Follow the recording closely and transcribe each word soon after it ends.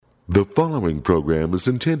The following program is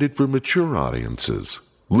intended for mature audiences.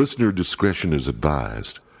 Listener discretion is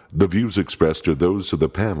advised. The views expressed are those of the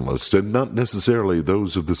panelists and not necessarily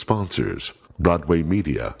those of the sponsors, Broadway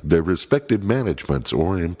Media, their respective managements,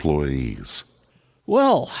 or employees.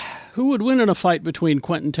 Well, who would win in a fight between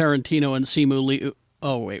Quentin Tarantino and Simu Liu?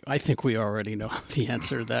 Oh, wait, I think we already know the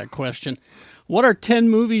answer to that question. What are 10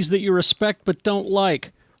 movies that you respect but don't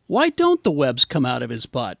like? Why don't the webs come out of his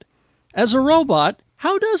butt? As a robot,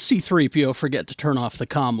 how does C-3PO forget to turn off the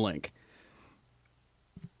comm link?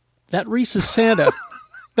 That Reese's Santa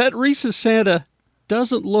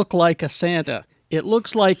doesn't look like a Santa. It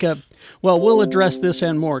looks like a... Well, we'll address this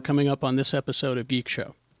and more coming up on this episode of Geek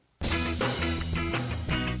Show. Geek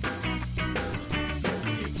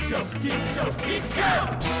Show, Geek Show, Geek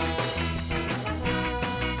Show!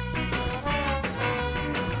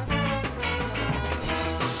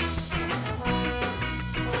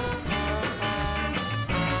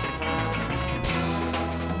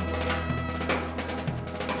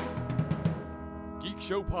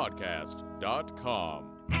 GeekShowPodcast.com.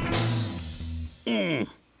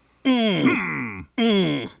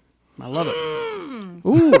 I love it.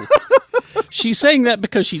 Ooh. She's saying that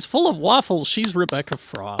because she's full of waffles. She's Rebecca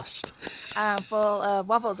Frost. Full of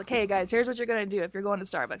waffles. Okay, guys, here's what you're going to do if you're going to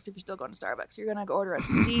Starbucks. If you're still going to Starbucks, you're going to order a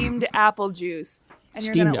steamed apple juice. And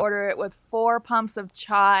you're going to order it with 4 pumps of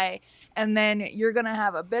chai. And then you're going to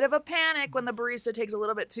have a bit of a panic when the barista takes a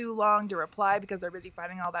little bit too long to reply because they're busy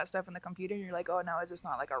finding all that stuff in the computer. And you're like, oh, no, is this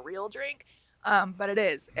not like a real drink? But it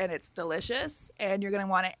is. And it's delicious. And you're going to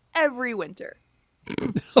want it every winter.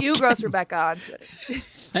 You gross Rebecca on Twitter.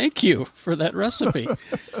 Thank you for that recipe.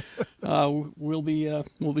 We'll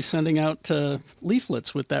be sending out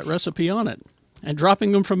leaflets with that recipe on it and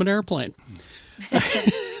dropping them from an airplane.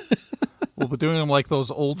 We'll be doing them like those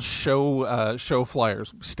old show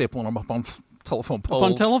flyers, stapling them up on telephone poles.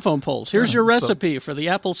 On telephone poles. Here's your recipe for the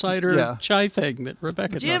apple cider chai thing that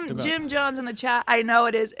Rebecca talked about. Jim Jones in the chat. I know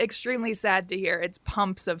it is extremely sad to hear it's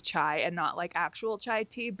pumps of chai and not like actual chai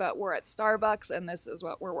tea, but we're at Starbucks and this is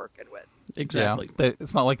what we're working with. Exactly. Yeah,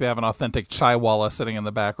 it's not like they have an authentic chaiwala sitting in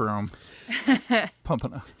the back room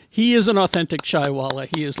pumping it. He is an authentic chaiwala.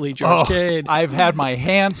 He is Lee George Cade. I've had my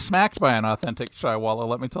hand smacked by an authentic chaiwala.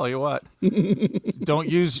 Let me tell you what. Don't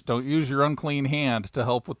use your unclean hand to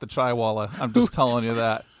help with the chaiwala. I'm just telling you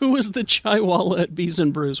that. Who was the chaiwala at Bees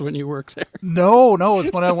and Brews when you worked there? No.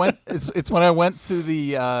 It's when I went. It's when I went to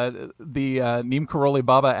the Neem Karoli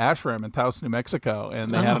Baba ashram in Taos, New Mexico,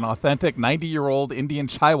 and they had an authentic 90-year-old Indian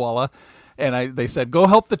chaiwala. And they said, go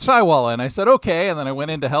help the chaiwala. And I said, okay. And then I went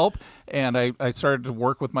in to help. And I started to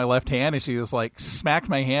work with my left hand. And she just like smacked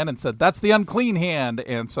my hand and said, that's the unclean hand.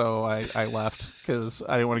 And so I left because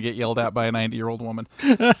I didn't want to get yelled at by a 90-year-old woman.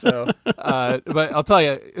 So, but I'll tell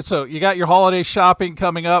you, so you got your holiday shopping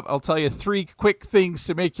coming up. I'll tell you 3 quick things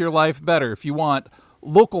to make your life better. If you want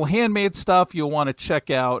local handmade stuff, you'll want to check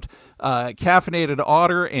out Caffeinated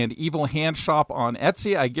Otter and Evil Hand Shop on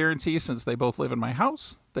Etsy. I guarantee, since they both live in my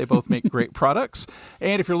house, they both make great products.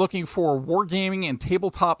 And if you're looking for wargaming and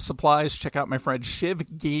tabletop supplies, check out my friend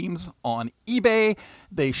Shiv Games on eBay.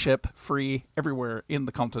 They ship free everywhere in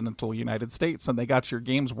the continental United States, and they got your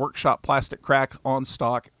Games Workshop plastic crack on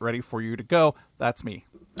stock, ready for you to go. That's me.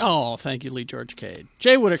 Oh, thank you, Lee George Cade.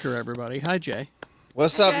 Jay Whitaker, everybody. Hi, Jay.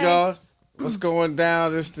 What's up, y'all? What's going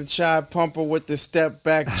down? It's the chai pumper with the step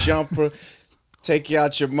back jumper. Take you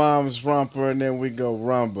out your mom's romper, and then we go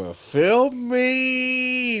rumba. Feel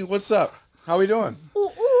me? What's up? How we doing?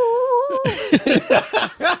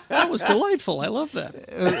 That was delightful. I love that.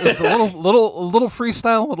 It's a little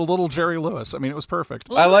freestyle with a little Jerry Lewis. I mean, it was perfect.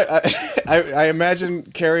 I imagine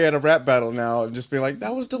Carrie at a rap battle now, and just being like,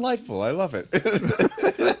 "That was delightful. I love it."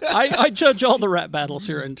 I judge all the rap battles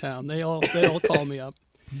here in town. They all call me up.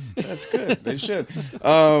 That's good. They should.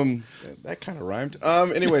 That kind of rhymed.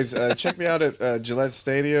 Anyways, check me out at Gillette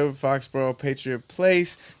Stadium, Foxborough, Patriot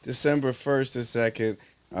Place, December 1st and 2nd.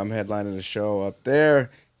 I'm headlining the show up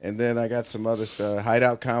there. And then I got some other stuff.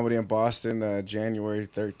 Hideout Comedy in Boston, January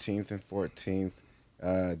 13th and 14th.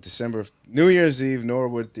 December, New Year's Eve,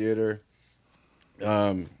 Norwood Theater.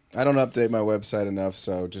 I don't update my website enough,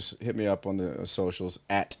 so just hit me up on the socials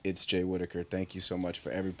at It's Jay Whitaker. Thank you so much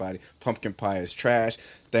for everybody. Pumpkin pie is trash.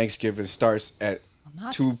 Thanksgiving starts at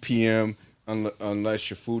 2 p.m. Unless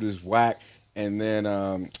your food is whack. And then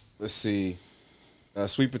let's see,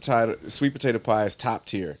 sweet potato pie is top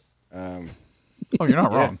tier. Oh, you're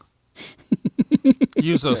not wrong.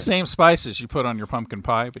 Use those same spices you put on your pumpkin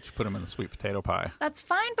pie, but you put them in the sweet potato pie. That's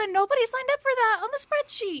fine, but nobody signed up for that on the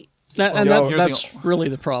spreadsheet. That's really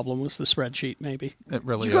the problem with the spreadsheet, maybe. It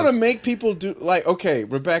really You're is. gonna make people do like, okay,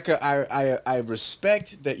 Rebecca, I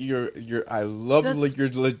respect that I love your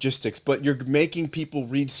logistics, but you're making people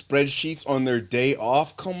read spreadsheets on their day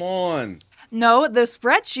off. Come on. No, the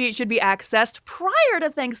spreadsheet should be accessed prior to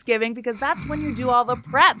Thanksgiving because that's when you do all the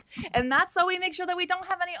prep. And that's so we make sure that we don't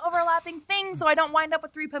have any overlapping things so I don't wind up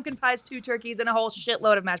with 3 pumpkin pies, 2 turkeys, and a whole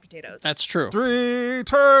shitload of mashed potatoes. That's true. 3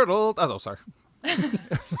 turtles. Oh, sorry.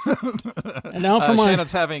 And now for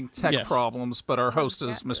Shannon's having tech Yes. problems, but our host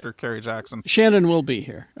is Mr. Kerry Jackson. Shannon will be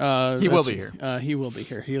here. He will be here. He will be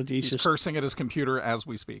here. He's He's just cursing at his computer as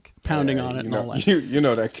we speak. pounding on it and all that. You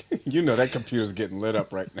know that computer's getting lit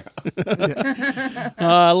up right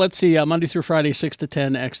now. Let's see. Monday through Friday, 6 to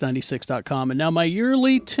 10, x96.com. And now my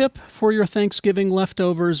yearly tip for your Thanksgiving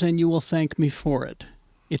leftovers, and you will thank me for it.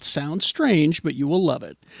 It sounds strange, but you will love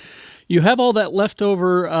it. You have all that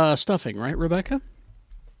leftover stuffing, right, Rebecca?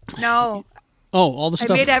 No, Oh, all the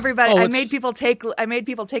stuff. I made everybody. Oh, I it's- made people take. I made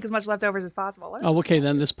people take as much leftovers as possible. Oh, okay.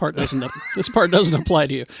 Then this part doesn't. This part doesn't apply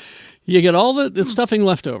to you. You get all the stuffing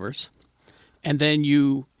leftovers, and then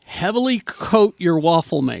you heavily coat your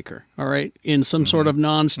waffle maker. All right, in some sort of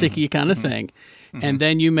non-sticky kind of thing, and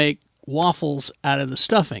then you make waffles out of the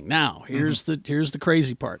stuffing. Now, here's the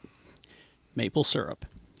crazy part: maple syrup.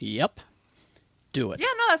 Yep, do it. Yeah,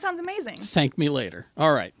 no, that sounds amazing. Thank me later.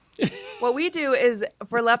 All right. What we do is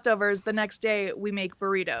for leftovers, the next day we make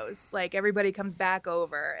burritos. Like everybody comes back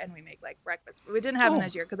over and we make like breakfast. We didn't have them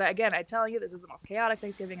this year because again, I tell you, this is the most chaotic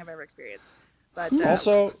Thanksgiving I've ever experienced. But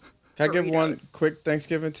Also, can I give one burritos. quick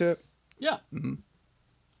Thanksgiving tip? Yeah.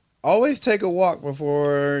 Always take a walk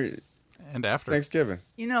before And after. Thanksgiving.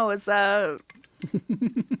 you know, it's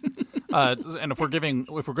And if we're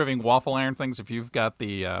giving waffle iron things, if you've got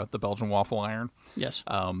the Belgian waffle iron, Yes.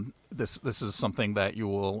 this is something that you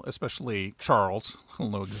will, especially Charles, will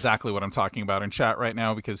know exactly what I'm talking about in chat right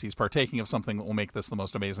now because he's partaking of something that will make this the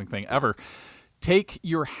most amazing thing ever. Take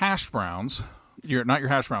your hash browns. Not your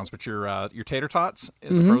hash browns, but your tater tots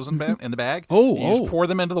in the frozen in the bag. Oh, you just pour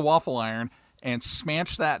them into the waffle iron and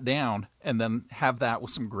smash that down, and then have that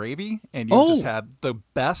with some gravy, and you've just had the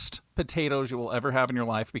best potatoes you will ever have in your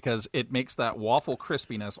life because it makes that waffle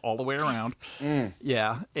crispiness all the way around.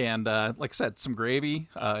 Yeah, and like I said, some gravy,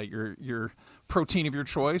 your protein of your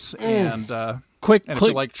choice, and Quick, if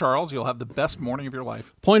you like Charles, you'll have the best morning of your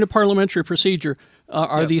life. point of parliamentary procedure.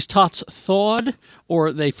 Are Yes. these tots thawed or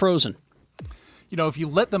are they frozen? You know, if you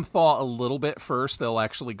let them thaw a little bit first, they'll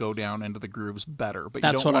actually go down into the grooves better. But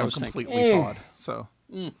That's you don't what I want was them thinking. completely thawed. So,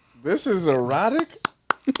 This is erotic.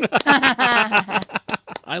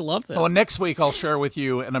 I love this. well, next week I'll share with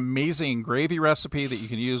you an amazing gravy recipe that you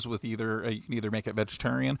can use with either you can either make it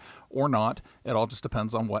vegetarian or not. It all just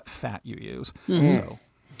depends on what fat you use. So,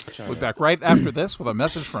 we'll be back right after this with a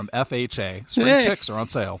message from FHA. Spring Hey. chicks are on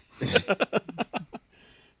sale.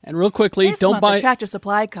 And real quickly, this don't month buy. at Tractor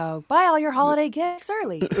Supply Co. Buy all your holiday gifts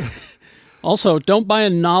early. Also, don't buy a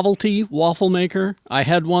novelty waffle maker. I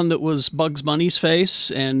had one that was Bugs Bunny's face,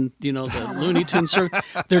 and the Looney Tunes.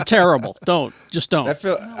 They're terrible. Don't I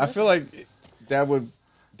feel like that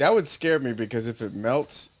would scare me because if it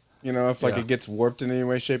melts, if Yeah. it gets warped in any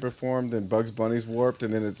way, shape, or form, then Bugs Bunny's warped,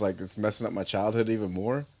 and then it's messing up my childhood even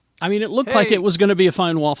more. I mean, it looked like Hey. it was going to be a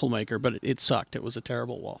fine waffle maker, but it sucked. It was a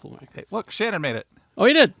terrible waffle maker. Hey, look, Shannon made it. Oh,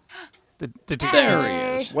 he did. Did you There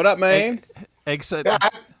Hey. he is. What up, man? Egg said. Yeah,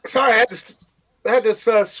 sorry, I had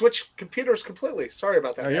to switch computers completely. Sorry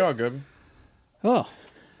about that. Oh, you're all good. Oh,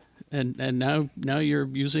 and now you're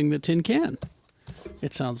using the tin can.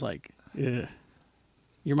 It sounds like your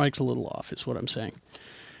mic's a little off. Is what I'm saying.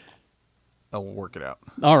 I'll work it out.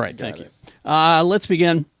 All right, thank you. Let's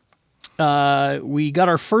begin. We got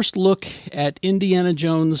our first look at Indiana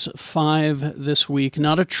Jones 5 this week.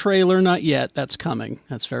 Not a trailer, not yet. That's coming.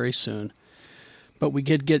 That's very soon. But we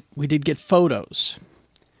did get photos.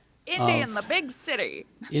 Indy in the big city.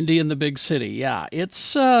 Indy in the big city. Yeah,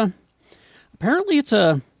 it's apparently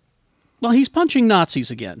he's punching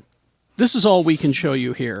Nazis again. This is all we can show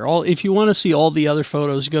you here. If you want to see all the other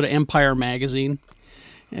photos, go to Empire Magazine,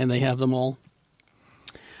 and they have them all.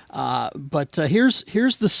 But here's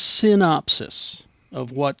the synopsis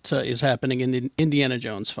of what is happening in Indiana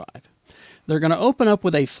Jones 5. They're going to open up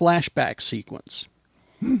with a flashback sequence.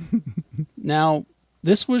 Now,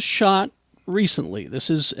 this was shot recently. This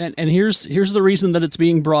is and here's the reason that it's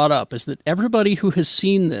being brought up is that everybody who has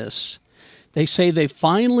seen this, they say they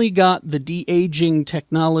finally got the de-aging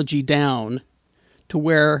technology down to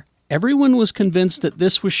where everyone was convinced that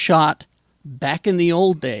this was shot back in the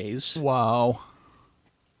old days. Wow.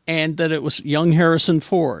 And that it was young Harrison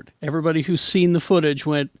Ford. Everybody who's seen the footage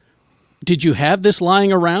went, Did you have this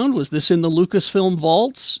lying around? Was this in the Lucasfilm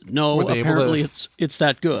vaults? No, Were they able to apparently it's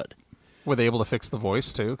that good. Were they able to fix the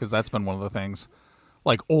voice too? Because that's been one of the things.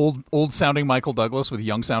 Like old sounding Michael Douglas with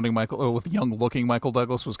young looking Michael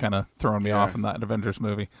Douglas was kind of throwing me off in that Avengers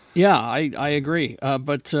movie. Yeah, I agree.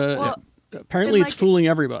 But Well, apparently and, it's like, fooling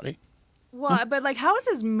everybody. Well, but like, how is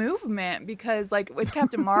his movement? Because like with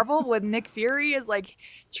Captain Marvel, with Nick Fury is like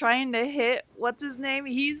trying to hit what's his name?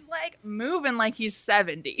 He's like moving like he's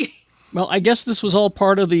 70. Well, I guess this was all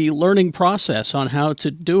part of the learning process on how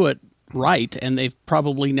to do it right, and they've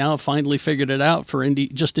probably now finally figured it out for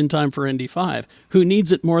just in time for Indy 5. Who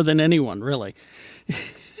needs it more than anyone, really?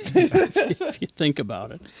 If you think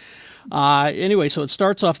about it. Anyway, so it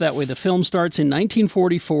starts off that way. The film starts in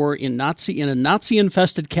 1944 in a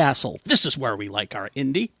Nazi-infested castle. This is where we like our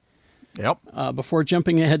Indy. Yep. Before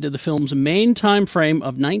jumping ahead to the film's main time frame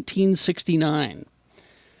of 1969.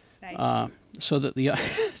 Nice. So that the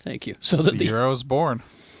thank you. So So that the hero is born.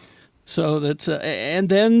 So that's and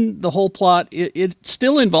then the whole plot. It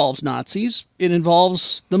still involves Nazis. It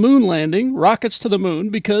involves the moon landing, rockets to the moon,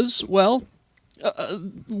 because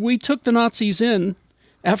we took the Nazis in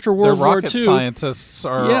after World War II. Rocket scientists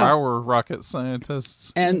are our rocket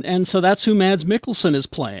scientists. And so that's who Mads Mikkelsen is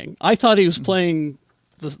playing. I thought he was playing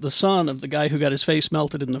the son of the guy who got his face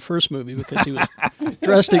melted in the first movie because he was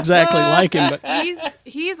dressed exactly like him. But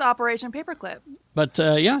He's Operation Paperclip. But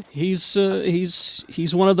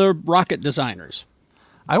he's one of the rocket designers.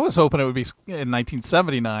 I was hoping it would be in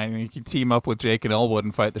 1979 and you could team up with Jake and Elwood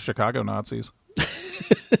and fight the Chicago Nazis.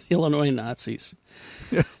 Illinois Nazis.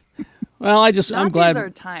 Well, I'm Nazis glad.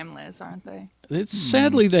 are timeless, aren't they?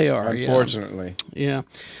 Sadly, they are. Unfortunately. Yeah.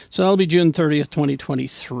 So that'll be June 30th,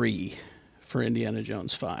 2023 for Indiana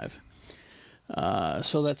Jones 5.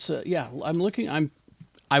 So that's,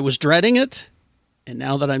 I was dreading it, and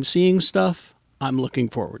now that I'm seeing stuff, I'm looking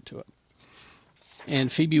forward to it.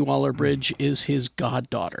 And Phoebe Waller-Bridge is his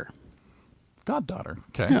goddaughter. Goddaughter.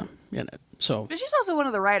 Okay. Yeah, in it. So But she's also one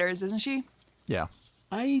of the writers, isn't she? Yeah.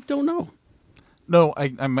 I don't know. No,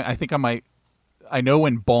 I think I might. I know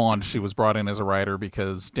in Bond she was brought in as a writer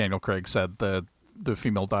because Daniel Craig said the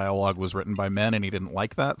female dialogue was written by men and he didn't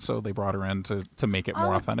like that, so they brought her in to make it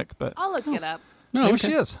more authentic. But I'll look it up. No, maybe okay.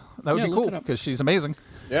 she is. That would be look cool it up. because she's amazing.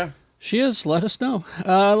 Yeah. She is. Let us know.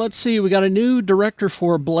 Let's see. We got a new director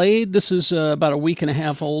for Blade. This is about a week and a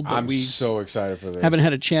half old, but I'm we so excited for this. haven't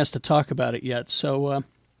had a chance to talk about it yet. So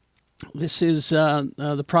this is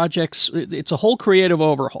the project's. It's a whole creative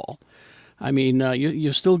overhaul. I mean,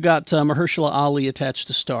 you've still got Mahershala Ali attached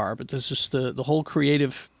to star, but this is the whole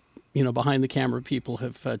creative, behind the camera people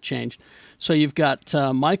have changed. So you've got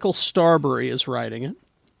Michael Starbury is writing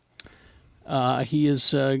it.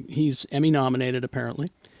 He's Emmy nominated apparently.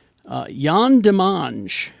 Jan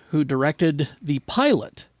Demange, who directed the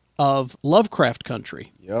pilot of Lovecraft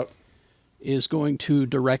Country, Yep. is going to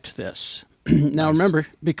direct this. Now remember,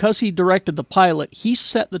 because he directed the pilot, he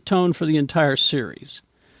set the tone for the entire series.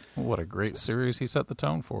 What a great series he set the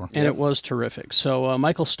tone for. And it was terrific. So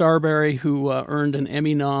Michael Starbury, who earned an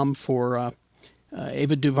Emmy nom for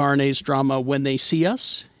Ava DuVernay's drama When They See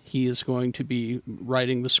Us, he is going to be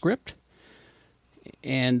writing the script.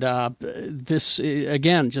 And this,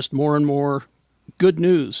 again, just more and more good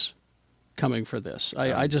news coming for this.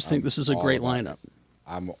 I just think this is a great lineup.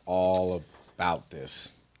 I'm all about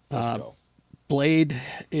this. Let's go. Blade,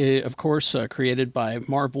 of course, created by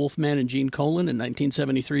Marv Wolfman and Gene Colan in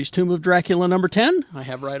 1973's Tomb of Dracula number 10. I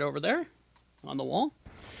have right over there on the wall.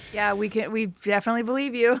 Yeah, we definitely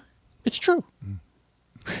believe you. It's true.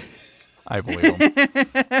 I believe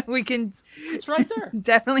him. We can. It's right there.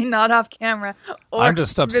 Definitely not off camera or I'm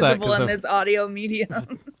just upset visible 'cause in of- this audio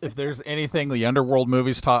medium. If there's anything the Underworld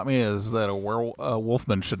movies taught me is that a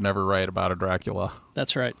Wolfman should never write about a Dracula.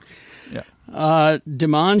 That's right. Yeah.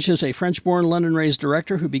 Demange is a French-born, London-raised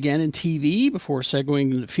director who began in TV before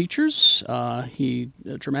segueing into features.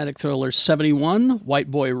 Dramatic thrillers 71,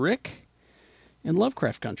 White Boy Rick, and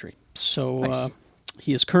Lovecraft Country. So Nice.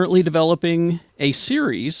 he is currently developing a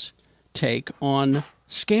series take on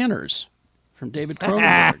Scanners from David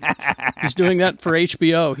Cronenberg. He's doing that for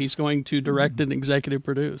HBO. He's going to direct and executive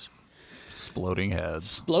produce. Exploding heads.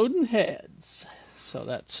 Exploding Heads. So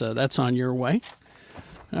that's on your way.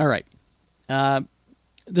 All right.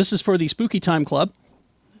 This is for the Spooky Time Club.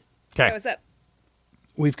 Hey, Okay. what's up?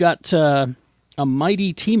 We've got a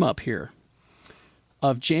mighty team up here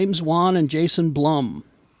of James Wan and Jason Blum.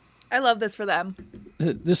 I love this for them.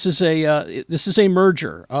 This is a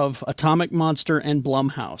merger of Atomic Monster and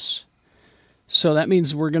Blumhouse. So that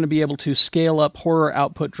means we're going to be able to scale up horror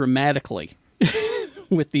output dramatically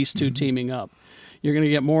with these two teaming up. You're going to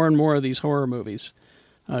get more and more of these horror movies.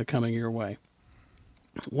 coming your way.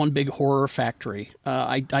 One Big Horror Factory.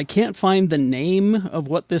 I can't find the name of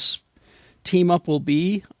what this team up will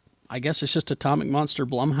be. I guess it's just Atomic Monster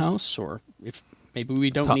Blumhouse, or if maybe we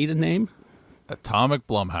don't need a name. Atomic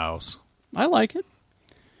Blumhouse. I like it.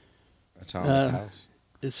 Atomic House.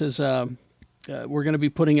 It says we're going to be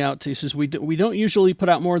putting out. He says we don't usually put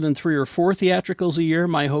out more than 3 or 4 theatricals a year.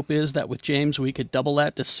 My hope is that with James we could double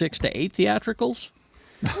that to 6 to 8 theatricals.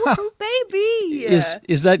 Ooh, baby.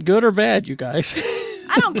 Is that good or bad, you guys?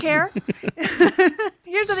 I don't care.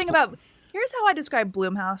 Here's the thing about. Here's how I describe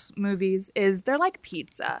Blumhouse movies: is they're like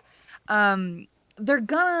pizza. They're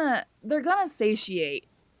gonna satiate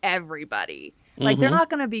everybody. Like they're not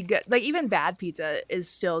gonna be good. Like even bad pizza is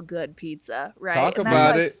still good pizza, right? Talk And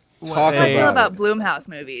about that's, it. Talk What I feel about about Blumhouse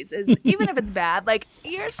movies is even if it's bad, like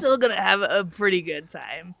you're still gonna have a pretty good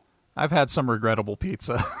time. I've had some regrettable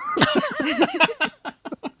pizza.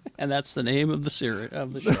 And that's the name of the series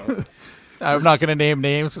of the show. I'm not going to name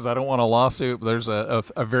names because I don't want a lawsuit, but there's a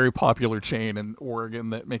very popular chain in Oregon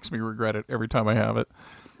that makes me regret it every time I have it.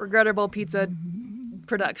 Regrettable Pizza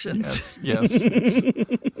Productions. Yes.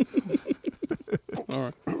 All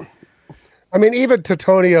right. I mean, even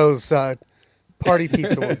Totonio's party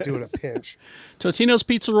pizza will do it a pinch. Totino's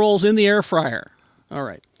pizza rolls in the air fryer. All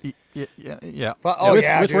right. Yeah. Oh,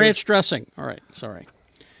 with dude. ranch dressing. All right.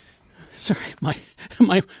 Sorry, my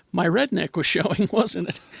redneck was showing, wasn't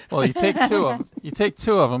it? Well, you take 2 of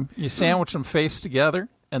them. You sandwich them face together,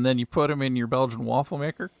 and then you put them in your Belgian waffle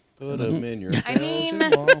maker. Put them in your. I mean,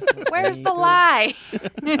 where's the lie?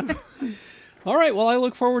 All right. Well, I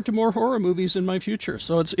look forward to more horror movies in my future.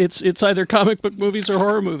 So it's either comic book movies or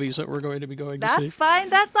horror movies that we're going to be going to see. That's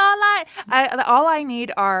fine. That's all I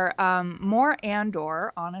need are more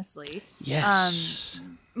Andor, honestly. Yes.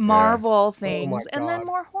 Marvel things, and then God.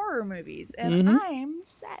 more horror movies, and I'm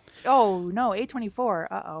set. Oh no, A24.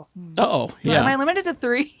 Uh-oh, Am yeah. I limited to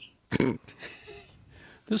 3?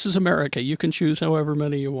 This is America. You can choose however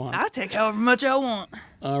many you want. I'll take however much I want.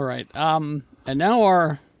 All right. And now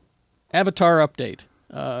our Avatar update.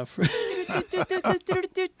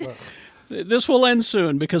 This will end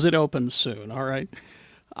soon because it opens soon. All right.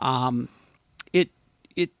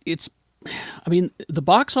 It's. I mean, the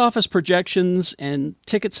box office projections and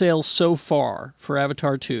ticket sales so far for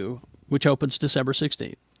Avatar 2, which opens December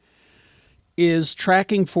 16th, is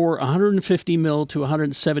tracking for 150 mil to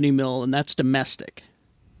 170 mil, and that's domestic.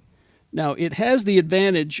 Now, it has the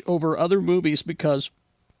advantage over other movies because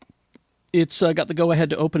it's got the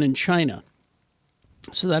go-ahead to open in China.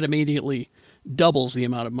 So that immediately doubles the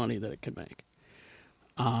amount of money that it can make.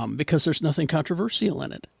 Because there's nothing controversial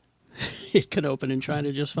in it. It could open in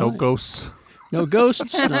China just fine. No ghosts. No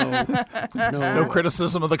ghosts, no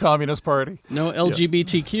criticism of the Communist Party. No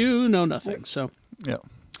LGBTQ, no nothing. So, yeah.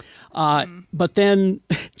 But then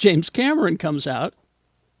James Cameron comes out,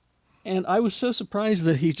 and I was so surprised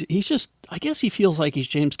that he's just. I guess he feels like he's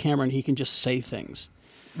James Cameron. He can just say things.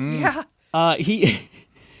 Yeah. He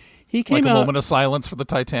came like out. A moment of silence for the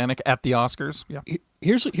Titanic at the Oscars. Yeah.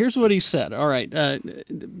 Here's what he said. All right.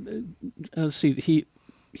 Let's see.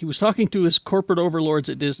 He was talking to his corporate overlords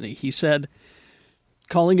at Disney. He said,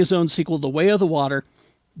 calling his own sequel The Way of the Water,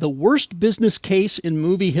 the worst business case in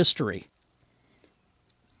movie history.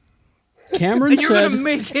 Cameron And you're said, going to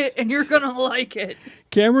make it, and you're going to like it.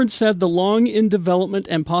 Cameron said the long in development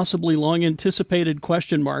and possibly long anticipated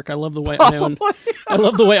question mark. I love the way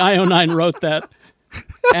IO9 wrote that.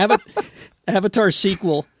 Avatar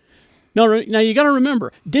sequel. No, now you got to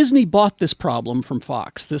remember, Disney bought this problem from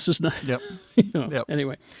Fox. This is not. Yep. Yep.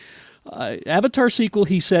 Anyway, Avatar sequel,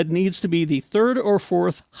 he said, needs to be the 3rd or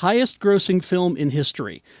 4th highest grossing film in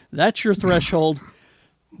history. That's your threshold.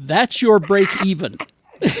 That's your break even.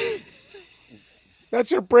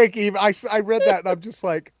 That's your break even. I read that and I'm just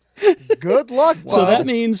like, good luck, bud. So that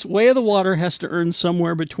means Way of the Water has to earn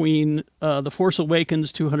somewhere between The Force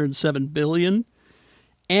Awakens, $207 billion,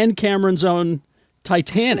 and Cameron's own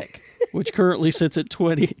Titanic, which currently sits at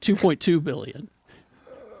 $2.2 billion.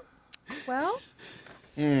 Well,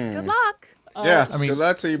 good luck. Yeah, I mean, good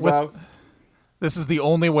luck to you, Bob. This is the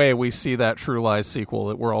only way we see that True Lies sequel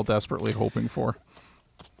that we're all desperately hoping for.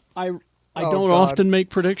 I don't often make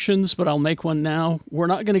predictions, but I'll make one now. We're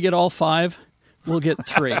not going to get all 5. We'll get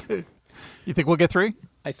 3. You think we'll get 3?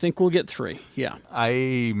 I think we'll get 3. Yeah.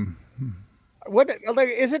 What? Like,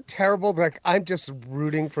 is it terrible? Like, I'm just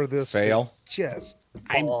rooting for this fail. Just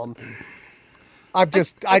bomb. I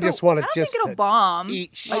just want to think it'll bomb.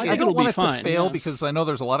 Eat shit. I don't want it to fail because I know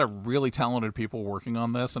there's a lot of really talented people working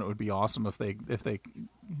on this, and it would be awesome if they.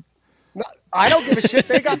 No, I don't give a shit.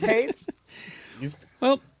 They got paid.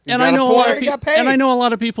 Well, And I know a lot of He got paid. and I know a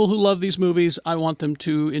lot of people who love these movies. I want them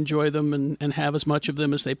to enjoy them and have as much of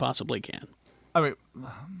them as they possibly can. I mean,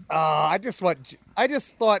 I just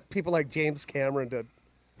thought people like James Cameron to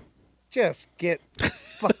just get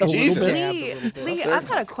fucking Jesus. stabbed a little bit. Lee, I've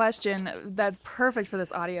got a question that's perfect for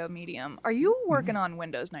this audio medium. Are you working on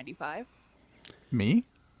Windows 95? me?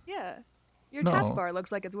 Yeah. Your No. taskbar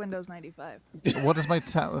looks like it's Windows 95. What is my my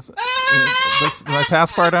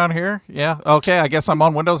taskbar down here? Yeah. Okay. I guess I'm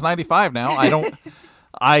on Windows 95 now.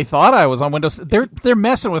 I thought I was on Windows. They're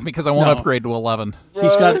messing with me because I won't No. upgrade to 11.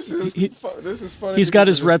 He's got this is funny. he's got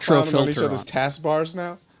because his we're just retro clowning on each filter other's on. taskbars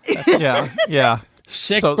now. Yeah.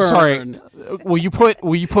 sick So burn. sorry. Will you put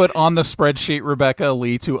on the spreadsheet, Rebecca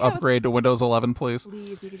Lee, to upgrade to Windows 11, please?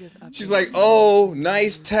 Lee, if you could just update. She's like, "Oh,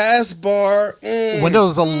 nice taskbar."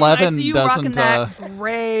 Windows I 11 see you rocking doesn't. that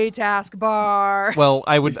gray taskbar. Well,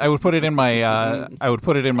 I would put it in my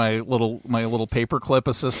little paperclip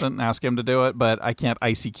assistant and ask him to do it, but I can't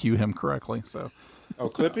ICQ him correctly. So Oh,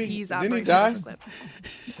 Clippy, He's didn't he Operation die? Paperclip.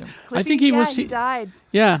 I think he Clippy, was- Yeah, he died.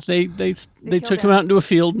 Yeah, they killed took him him. out into a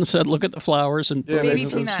field and said, "Look at the flowers." And Yeah, Baby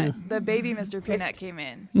they- Peanut. The baby Mr. Peanut came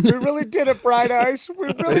in. We really did it, Bright Eyes. We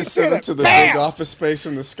really They sent did him it. to the Bam! big office space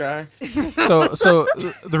in the sky. so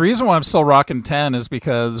the reason why I'm still rocking 10 is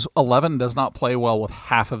because 11 does not play well with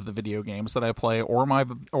half of the video games that I play or my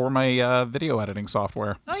video editing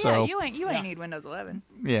software. Oh so yeah, you ain't need Windows 11.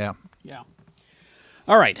 yeah. yeah.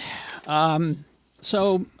 All right.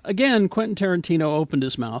 So again, Quentin Tarantino opened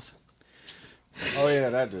his mouth. Oh yeah,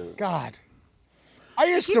 that dude. God. I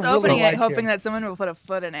used He's to really opening like it, hoping him. that someone will put a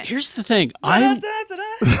foot in it. Here's the thing.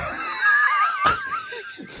 Da-da-da-da-da.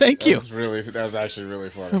 Thank you. That was actually really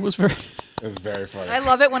funny. It was very. It was very funny. I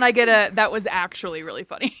love it when I get a that was actually really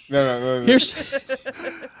funny. No. Here's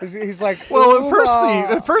He's like, Well,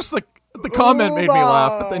 "Ooh, at first the comment made me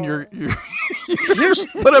laugh, but then you're here's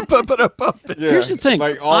Yeah. Here's the thing.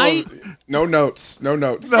 Like no notes,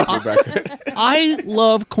 Rebecca. I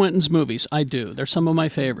love Quentin's movies. I do. They're some of my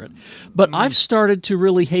favorite. But I've started to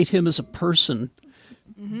really hate him as a person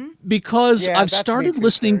because Yeah, I've that's me started too,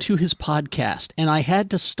 listening Terry. to his podcast, and I had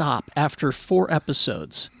to stop after 4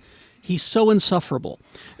 episodes. He's so insufferable.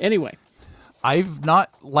 Anyway, I've not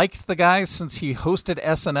liked the guy since he hosted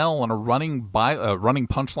SNL on a running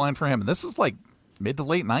punchline for him. And this is like mid to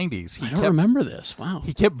late 90s. I don't remember this. Wow.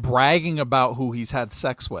 He kept bragging about who he's had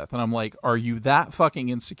sex with. And I'm like, are you that fucking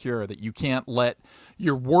insecure that you can't let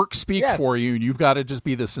your work speak Yes. for you and you've got to just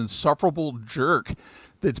be this insufferable jerk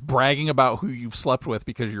that's bragging about who you've slept with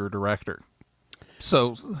because you're a director?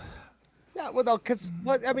 So, Yeah, well, no, because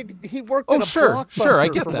I mean, he worked Oh, in a sure, blockbuster I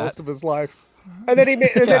get for that. most of his life, and then he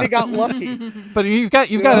got lucky. but you've got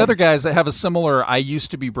other guys that have a similar I used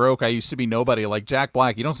to be broke, I used to be nobody, like Jack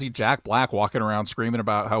Black. You don't see Jack Black walking around screaming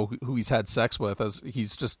about who he's had sex with, as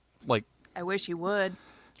he's just like, I wish he would.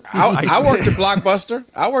 I worked at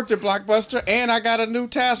Blockbuster, and I got a new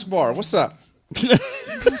taskbar. What's up?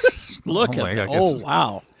 Look Oh, at I that. guess Oh, it's-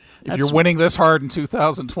 wow. if you're winning this hard in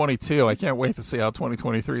 2022, I can't wait to see how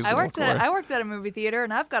 2023 is I going worked to at I worked at a movie theater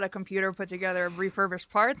and I've got a computer put together of refurbished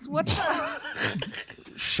parts. What's up?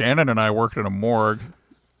 Shannon and I worked in a morgue.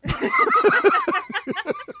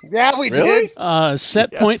 Yeah, we Really? did.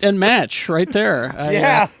 Set point and match right there.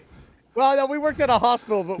 Yeah. Well, no, we worked at a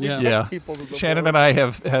hospital, but we Yeah. took Yeah, people to the Shannon morgue. and I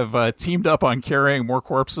have teamed up on carrying more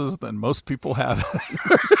corpses than most people have.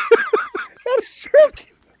 That's true.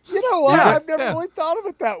 You know what? Yeah, I've never yeah. really thought of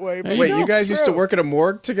it that way. But you Wait, go. you guys used to True. work at a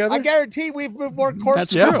morgue together? I guarantee we've moved more corpses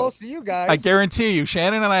That's than true. most of you guys. I guarantee you,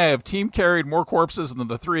 Shannon and I have team carried more corpses than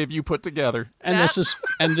the three of you put together. And this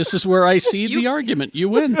is where I see the argument. You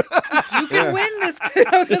win. You can win this.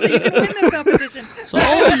 I was gonna say you can win this competition. It's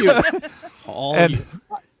all of you. All And- you.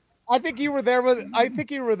 I think you were there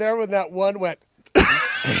when that one went.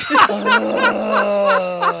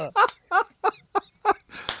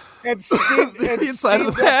 and steamed, The inside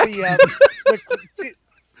of the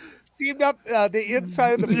steamed up the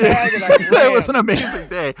inside of the bag, and I ran. That was an amazing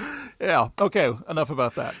day. Yeah. Okay. Enough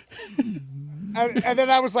about that. And then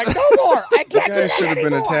I was like, no more. I You can't do guys that should have been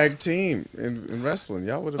a anymore. tag team in wrestling.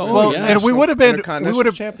 Y'all would have been Oh, Well, yeah. and we would have been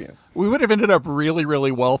Intercontinental champions. We would have ended up really,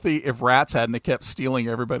 really wealthy if Rats hadn't have kept stealing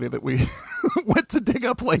everybody that we went to dig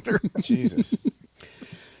up later. Jesus.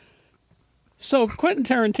 So Quentin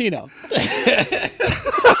Tarantino. So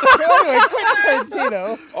anyway, Quentin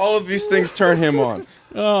Tarantino. All of these things turn him on.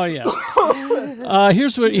 Oh yeah.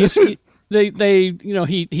 Here's what he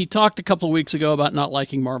talked a couple of weeks ago about not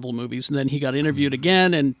liking Marvel movies, and then he got interviewed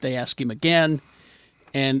again, and they asked him again,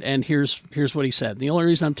 and here's what he said. The only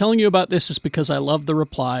reason I'm telling you about this is because I love the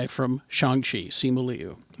reply from Shang-Chi, Simu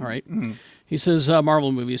Liu. All right, he says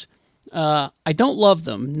Marvel movies. I don't love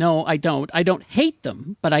them. No, I don't. I don't hate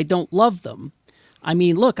them, but I don't love them. I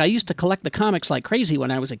mean, look, I used to collect the comics like crazy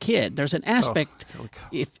when I was a kid. There's an aspect,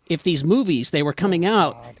 if these movies, they were coming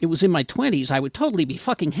out, it was in my 20s, I would totally be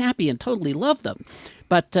fucking happy and totally love them.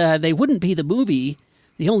 But they wouldn't be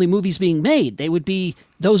the only movies being made. They would be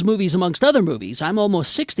those movies amongst other movies. I'm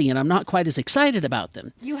almost 60 and I'm not quite as excited about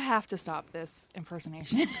them. You have to stop this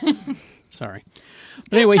impersonation. Sorry.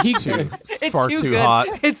 But anyway, it's far too too good. hot.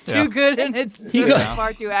 It's too good and it's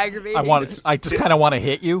far too aggravating. I just kind of want to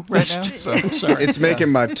hit you right now. So. Sorry. It's making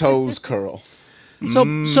my toes curl.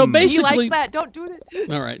 So basically, he likes that. Don't do it.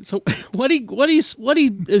 All right. So what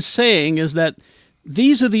he is saying is that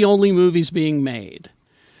these are the only movies being made,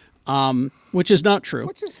 which is not true.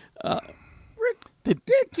 Which is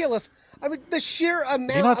ridiculous. I mean, the sheer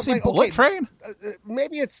amount. You not see Bullet Train?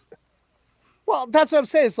 Maybe it's. Well, that's what I'm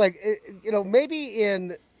saying. It's like, maybe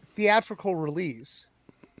in theatrical release,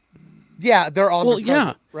 yeah, they're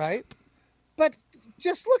omnipresent, right? But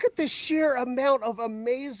just look at the sheer amount of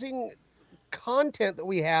amazing content that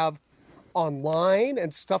we have online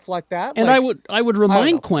and stuff like that. And like, I would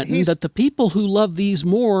remind Quentin that the people who love these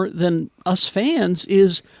more than us fans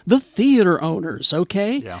is the theater owners,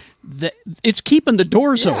 okay? Yeah. It's keeping the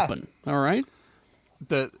doors open, all right?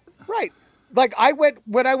 Right. Like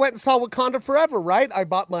when I went and saw Wakanda Forever, right? I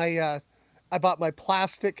bought my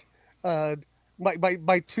plastic,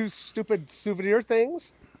 my two stupid souvenir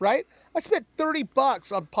things, right? I spent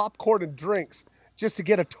 $30 on popcorn and drinks just to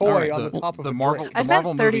get a toy on the top of the a Marvel. drink. I spent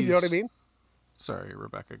Marvel 30. movies, You know what I mean? Sorry,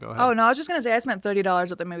 Rebecca, go ahead. Oh no, I was just gonna say I spent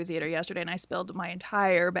 $30 at the movie theater yesterday, and I spilled my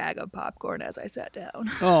entire bag of popcorn as I sat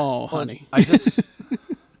down. Oh, honey. I just.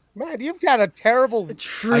 Man, you've got a terrible,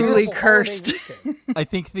 Truly cursed. I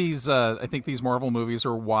think these Marvel movies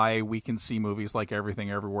are why we can see movies like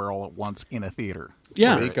Everything Everywhere All at Once in a theater.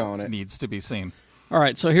 Yeah. Speak on it. Needs to be seen. All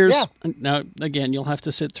right, so here's now again, you'll have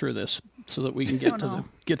to sit through this so that we can get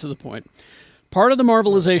to the point. Part of the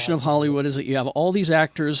marvelization of Hollywood is that you have all these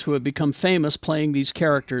actors who have become famous playing these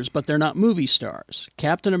characters, but they're not movie stars.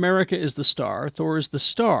 Captain America is the star. Thor is the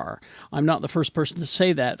star. I'm not the first person to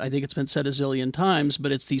say that. I think it's been said a zillion times,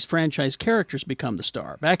 but it's these franchise characters become the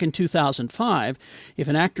star. Back in 2005, if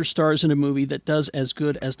an actor stars in a movie that does as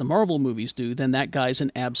good as the Marvel movies do, then that guy's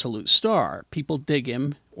an absolute star. People dig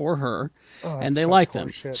him or her, and they like them.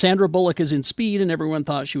 Horseshit. Sandra Bullock is in Speed, and everyone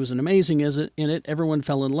thought she was an amazing in it. Everyone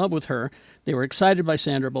fell in love with her. They were excited by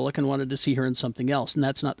Sandra Bullock and wanted to see her in something else, and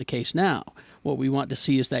that's not the case now. What we want to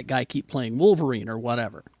see is that guy keep playing Wolverine or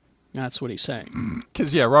whatever. That's what he's saying.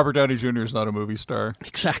 Because, Robert Downey Jr. is not a movie star.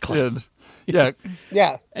 Exactly. And,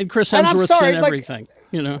 yeah. And Chris And I'm Hemsworth's sorry, in like- everything,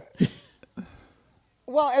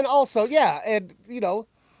 Well, and also, and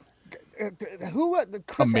who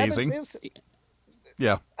Chris Amazing. Evans is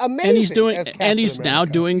Yeah. amazing. as Captain he's now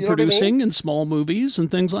America. doing You know what I mean? producing in small movies and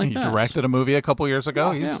things like He that. directed a movie a couple years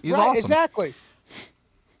ago. He's right, awesome. Exactly.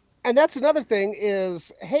 And that's another thing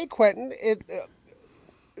is, hey, Quentin,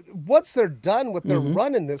 once they're done with their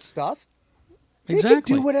run in this stuff, they Exactly.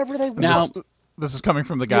 can do whatever they want. Now, This is coming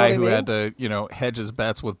from the You know guy what I who mean? had to, hedge his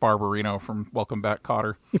bets with Barbarino from Welcome Back,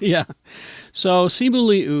 Kotter. yeah. So Simu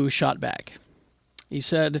Liu shot back. He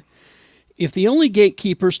said, if the only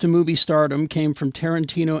gatekeepers to movie stardom came from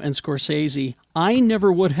Tarantino and Scorsese, I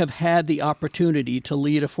never would have had the opportunity to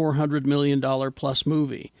lead a $400 million plus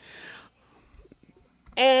movie.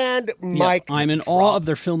 And Mike, I'm in awe of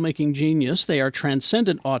their filmmaking genius. They are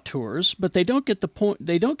transcendent auteurs, but they don't get to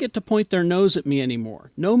point their nose at me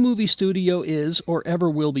anymore. No movie studio is or ever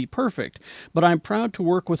will be perfect, but I'm proud to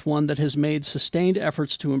work with one that has made sustained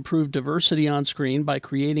efforts to improve diversity on screen by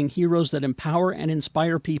creating heroes that empower and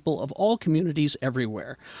inspire people of all communities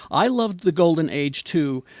everywhere. I loved the Golden Age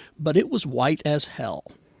too, but it was white as hell.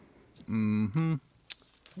 Mm-hmm.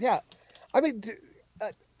 Yeah, I mean,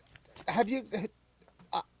 have you?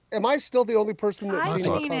 Am I still the only person that's I've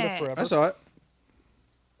seen seen Wakanda it. Forever? I saw it.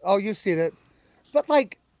 Oh, you've seen it, but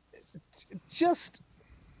like, just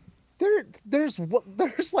there's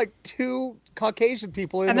like two Caucasian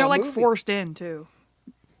people in And they're that like movie. forced in too.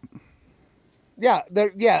 Yeah,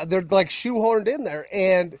 they're like shoehorned in there,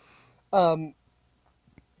 and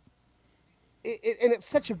it's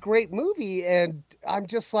such a great movie, and I'm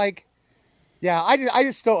just like, yeah, I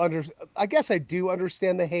just don't I guess I do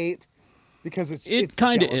understand the hate because it's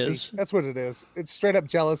kind of jealousy. is. That's what it is. It's straight up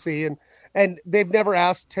jealousy, and they've never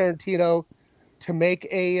asked Tarantino to make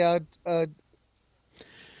a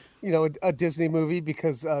Disney movie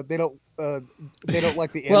because they don't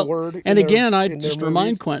like the N word. And again, I just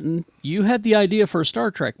remind Quentin, you had the idea for a Star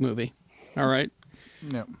Trek movie. All right.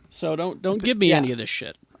 No. So don't give me any of this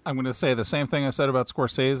shit. I'm going to say the same thing I said about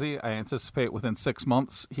Scorsese. I anticipate within 6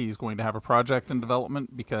 months he's going to have a project in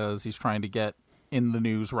development because he's trying to get in the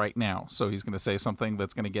news right now. So he's going to say something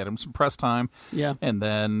that's going to get him some press time. Yeah. And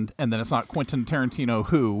then it's not Quentin Tarantino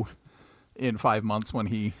who in 5 months when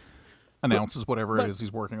he announces whatever it is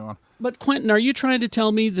he's working on. But Quentin, are you trying to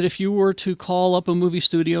tell me that if you were to call up a movie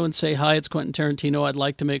studio and say, "Hi, it's Quentin Tarantino, I'd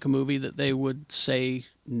like to make a movie," that they would say,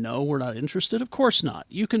 "No, we're not interested"? Of course not.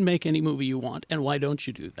 You can make any movie you want, and why don't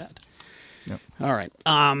you do that? Yep. All right.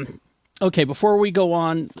 Okay, before we go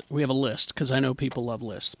on, we have a list, because I know people love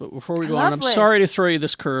lists. But before we go on, I'm sorry to throw you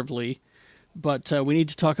this curve, Lee, but we need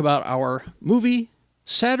to talk about our movie,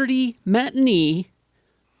 Saturday Matinee.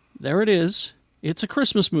 There it is. It's a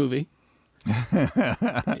Christmas movie.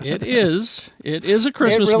 It is a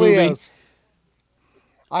Christmas it really movie. Is.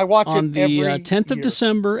 I watch on it the every 10th of year.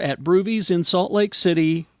 December at Broovies in Salt Lake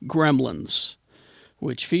City, Gremlins,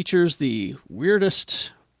 which features the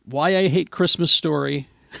weirdest "Why I Hate Christmas" story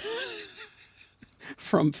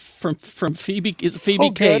from Phoebe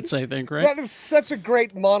Cates, I think, right? That is such a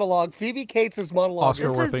great monologue. Phoebe Cates' monologue.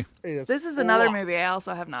 Oscar-worthy. This is another movie I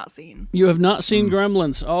also have not seen. You have not seen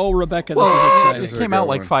Gremlins. Oh, Rebecca, this is exciting. This came out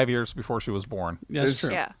like 5 years before she was born. That's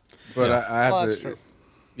true. Yeah. But Yeah. I have that's to. true.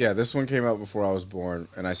 Yeah, this one came out before I was born,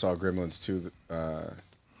 and I saw Gremlins 2. The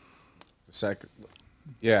second.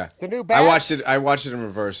 Yeah, The new I batch? watched it in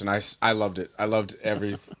reverse, and I loved it. I loved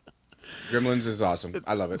every. Gremlins is awesome.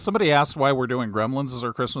 I love it. Somebody asked why we're doing Gremlins as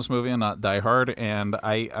our Christmas movie and not Die Hard, and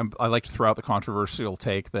I like to throw out the controversial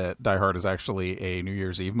take that Die Hard is actually a New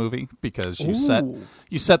Year's Eve movie because you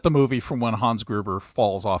set the movie from when Hans Gruber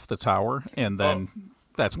falls off the tower, and then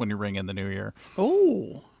that's when you ring in the New Year.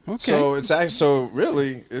 Oh, okay. So it's actually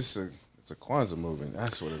really it's a Kwanzaa movie.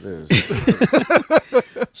 That's what it is.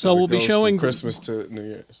 So we'll be Goes showing from Christmas to New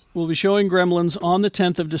Year's. We'll be showing Gremlins on the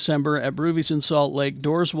 10th of December at Broovies in Salt Lake.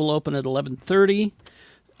 Doors will open at 11:30.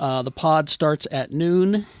 The pod starts at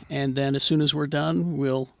noon, and then as soon as we're done,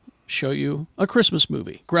 we'll show you a Christmas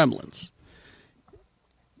movie, Gremlins.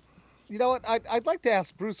 You know what? I'd like to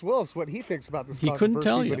ask Bruce Willis what he thinks about this. He couldn't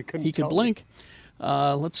tell you. But He could blink.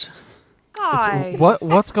 Let's. Guys.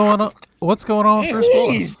 What's going on? What's going on with Bruce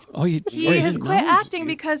Willis? Oh, He has quit acting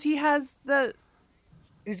because he has the.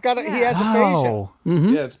 He has aphasia. Oh.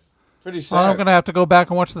 Yeah, it's pretty sad. Well, I'm gonna have to go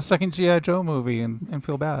back and watch the second G.I. Joe movie and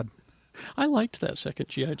feel bad. I liked that second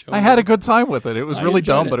G.I. Joe. I had a good time with it. It was I really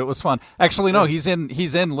enjoyed dumb, it. but it was fun. Actually, no, he's in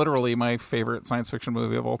literally my favorite science fiction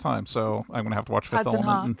movie of all time. So I'm gonna have to watch Fifth Hudson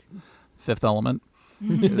Element. And Fifth Element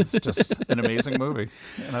is just an amazing movie,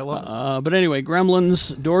 and I love it. But anyway,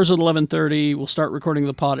 Gremlins, doors at 11:30. We'll start recording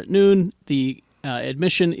the pod at noon. The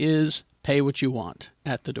admission is pay what you want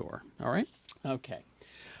at the door. All right? Okay.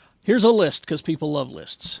 Here's a list, because people love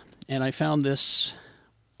lists. And I found this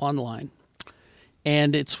online.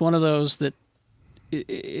 And it's one of those that...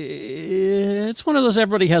 It's one of those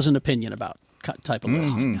everybody has an opinion about type of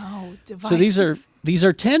lists. No, So these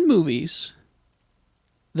are 10 movies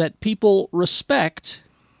that people respect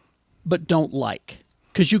but don't like.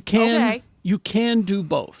 Because you can do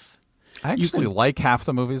both. I actually like half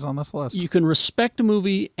the movies on this list. You can respect a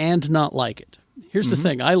movie and not like it. Here's the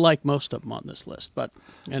thing: I like most of them on this list, but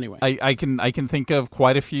anyway, I can think of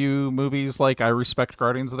quite a few movies like I respect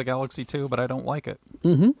Guardians of the Galaxy 2, but I don't like it.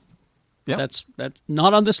 Mm-hmm. Yeah, that's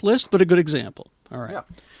not on this list, but a good example. All right. Yeah.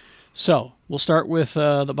 So we'll start with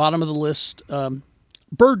the bottom of the list: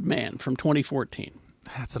 Birdman from 2014.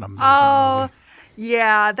 That's an amazing movie.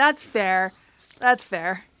 Yeah, that's fair. That's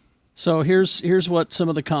fair. So here's what some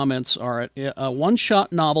of the comments are: a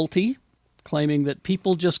one-shot novelty, claiming that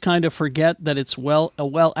people just kind of forget that it's a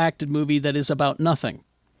well-acted movie that is about nothing.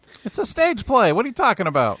 It's a stage play. What are you talking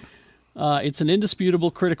about? It's an indisputable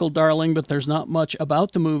critical darling, but there's not much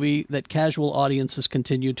about the movie that casual audiences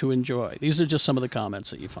continue to enjoy. These are just some of the comments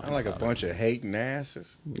that you find. I like a bunch of hating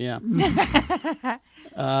asses. Yeah.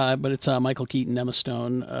 But it's Michael Keaton, Emma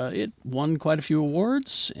Stone. It won quite a few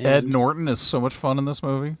awards. And... Ed Norton is so much fun in this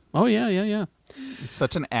movie. Oh, yeah. He's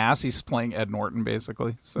such an ass. He's playing Ed Norton,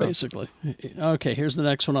 basically. So. Basically. Okay, here's the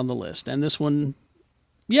next one on the list. And this one,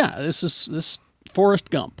 this is Forrest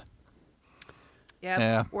Gump. Yep,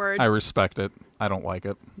 yeah, word. I respect it. I don't like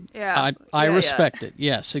it. Yeah, I respect it.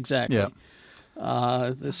 Yes, exactly.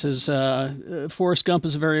 Yeah. This is Forrest Gump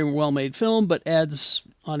is a very well-made film, but adds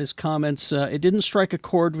on his comments, it didn't strike a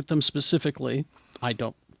chord with them specifically. I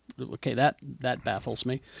don't. Okay, that baffles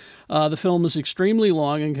me. The film is extremely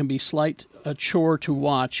long and can be a chore to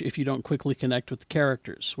watch if you don't quickly connect with the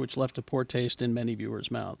characters, which left a poor taste in many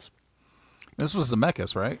viewers' mouths. This was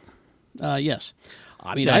Zemeckis, right? Yes.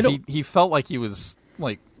 I mean, yeah, he felt like he was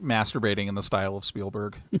like masturbating in the style of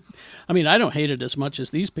Spielberg. I mean, I don't hate it as much as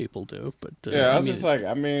these people do, but I was just like,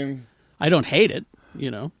 I mean, I don't hate it.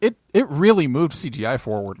 You know, it really moved CGI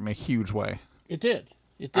forward in a huge way. It did.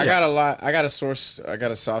 It did. I got a lot. I got a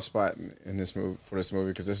soft spot in this movie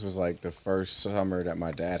because this was like the first summer that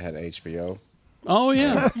my dad had HBO. Oh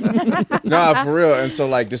yeah. No, for real. And so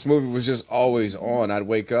like this movie was just always on. I'd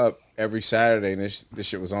wake up every Saturday and this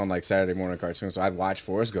shit was on like Saturday morning cartoons. So I'd watch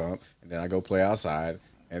Forrest Gump and then I'd go play outside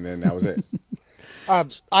and then that was it.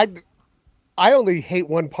 I only hate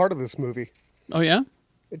one part of this movie. Oh yeah?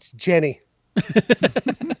 It's Jenny.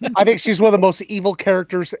 I think she's one of the most evil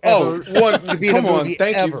characters ever. Come on,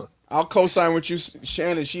 thank you. I'll co-sign with you,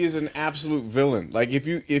 Shannon. She is an absolute villain. Like if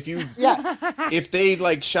they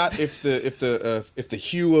like shot if the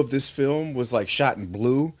hue of this film was like shot in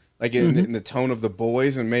blue, like in the tone of The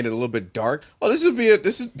Boys, and made it a little bit dark. Oh, this is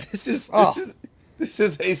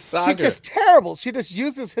a saga. She's just terrible. She just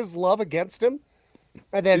uses his love against him,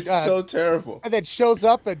 and then it's so terrible. And then shows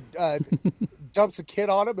up and dumps a kid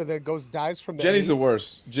on him, and then dies from the Jenny's AIDS. the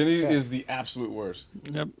worst. Jenny is the absolute worst.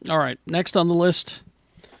 Yep. All right. Next on the list.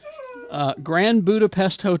 Grand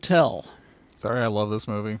Budapest Hotel. Sorry, I love this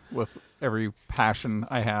movie with every passion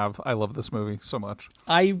I have. I love this movie so much.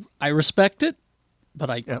 I respect it, but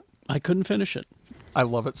I couldn't finish it. I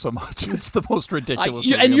love it so much. It's the most ridiculous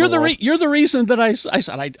movie and in you're the world. you're the reason that I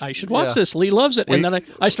said I should watch this. Lee loves it, and then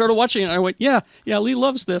I started watching it. And I went, yeah, Lee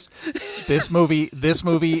loves this. This movie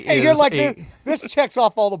hey, is you're like this checks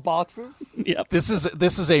off all the boxes. Yep. This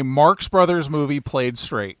is a Marx Brothers movie played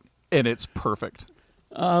straight, and it's perfect.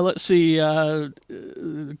 Let's see.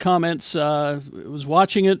 Comments. Was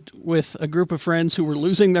watching it with a group of friends who were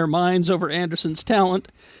losing their minds over Anderson's talent,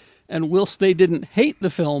 and whilst they didn't hate the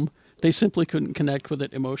film, they simply couldn't connect with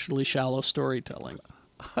it. Emotionally shallow storytelling.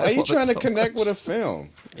 Why are you trying to connect with a film?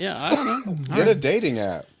 Yeah, I don't know. Get a dating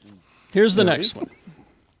app. Here's the next one.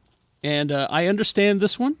 And I understand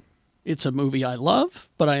this one. It's a movie I love,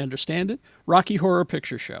 but I understand it. Rocky Horror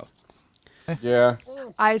Picture Show. Yeah.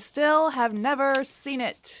 I still have never seen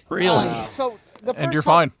it. Really? So the first And you're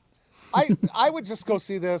time, fine. I would just go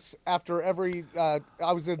see this after every. I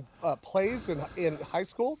was in plays in high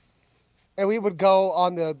school, and we would go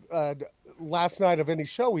on the last night of any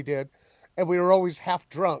show we did, and we were always half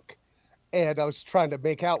drunk, and I was trying to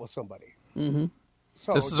make out with somebody. Mm-hmm.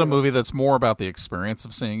 So This is a movie that's more about the experience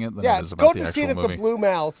of seeing it than it is go about the to actual see it at movie. the Blue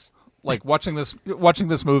Mouse. Like watching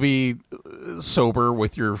this movie sober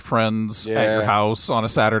with your friends at your house on a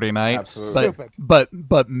Saturday night. Absolutely.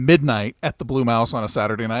 But midnight at the Blue Mouse on a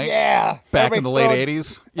Saturday night. Yeah. Back in the late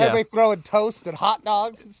 80s. Yeah. Everybody throwing toast and hot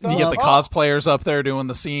dogs and stuff. You get the cosplayers up there doing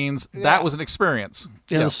the scenes. Yeah. That was an experience.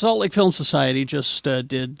 Yeah, the Salt Lake Film Society just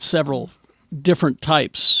did several different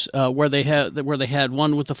types where they had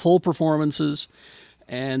one with the full performances,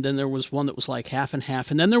 and then there was one that was like half and half,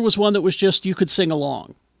 and then there was one that was just you could sing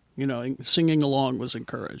along. You know, singing along was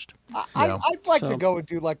encouraged. I'd like to go and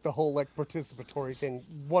do like the whole like participatory thing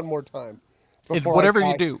one more time. Whatever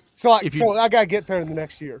you do. So I gotta get there in the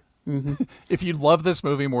next year. Mm-hmm. If you love this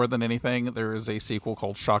movie more than anything, there is a sequel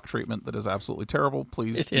called Shock Treatment that is absolutely terrible.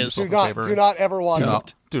 Please do yourself a favor. Do not ever watch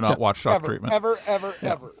it. Do not watch Shock Treatment. Ever.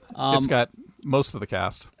 It's got most of the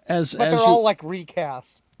cast. But they're all like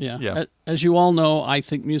recasts. Yeah. As you all know, I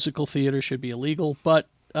think musical theater should be illegal, but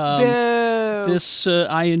this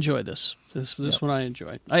I enjoy this. This one I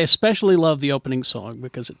enjoy. I especially love the opening song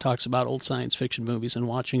because it talks about old science fiction movies and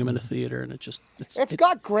watching them in a theater, and it's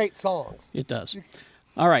got great songs. It does.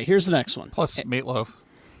 All right, here's the next one. Plus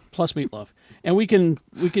Meatloaf. And we can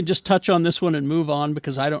just touch on this one and move on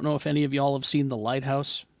because I don't know if any of y'all have seen The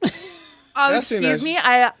Lighthouse. Oh, excuse me.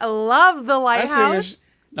 I love The Lighthouse.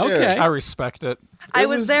 Okay, I respect it. I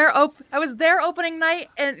was there opening night,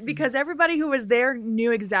 and because everybody who was there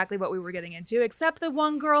knew exactly what we were getting into, except the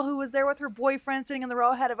one girl who was there with her boyfriend sitting in the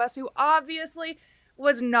row ahead of us, who obviously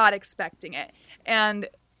was not expecting it. And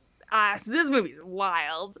this movie's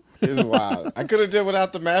wild. It is wild. I could have did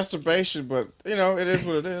without the masturbation, but it is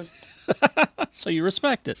what it is. So you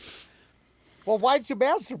respect it. Well, why'd you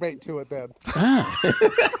masturbate to it then?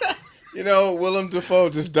 Willem Dafoe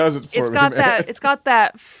just does it for me. It's got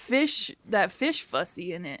that fish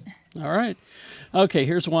fussy in it. All right. Okay,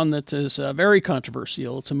 here's one that is very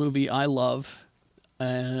controversial. It's a movie I love,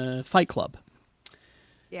 Fight Club.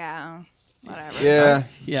 Yeah, whatever. Yeah.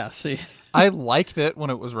 Yeah, see. I liked it when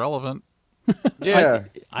it was relevant. Yeah.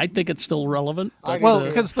 I think it's still relevant. Well,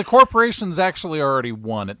 because the corporation's actually already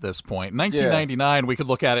won at this point. In 1999, we could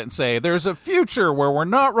look at it and say, there's a future where we're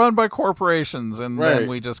not run by corporations, and then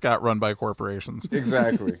we just got run by corporations.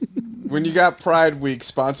 Exactly. when you got Pride Week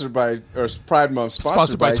sponsored by, or Pride Month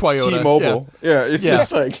sponsored by Toyota. T-Mobile. Yeah, it's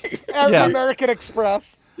just like American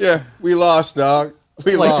Express. Yeah, we lost, dog.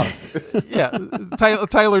 We lost. Yeah,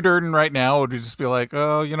 Tyler Durden right now would just be like,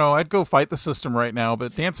 oh, I'd go fight the system right now,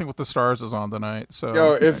 but Dancing with the Stars is on tonight. So,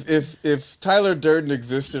 yo, if Tyler Durden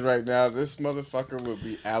existed right now, this motherfucker would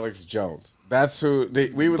be Alex Jones. That's who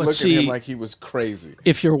we would look at him like he was crazy.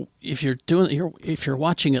 If you're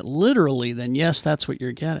watching it literally, then yes, that's what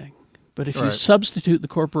you're getting. But if you substitute the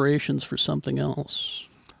corporations for something else,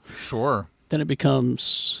 sure, then it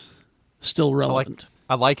becomes still relevant.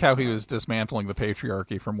 I like how he was dismantling the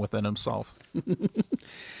patriarchy from within himself.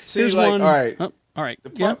 See, all right. Oh, all right.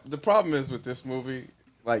 The problem is with this movie,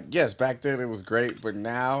 yes, back then it was great, but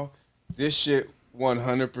now this shit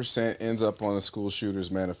 100% ends up on a school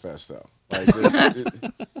shooter's manifesto.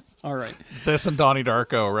 All right. It's this and Donnie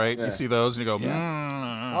Darko, right? Yeah. You see those and you go,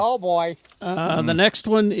 oh boy. The next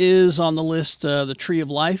one is on the list, The Tree of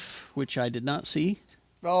Life, which I did not see.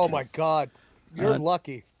 Oh my God. You're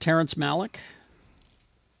lucky. Terrence Malick.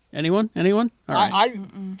 Anyone? All right. I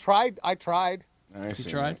tried. I tried.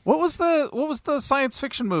 What was the science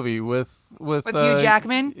fiction movie with Hugh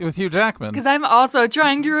Jackman? With Hugh Jackman. Because I'm also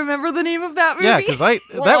trying to remember the name of that movie. Yeah, because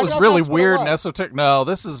that was really weird and esoteric. No,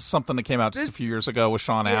 this is something that came out just a few years ago with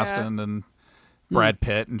Sean Astin and Brad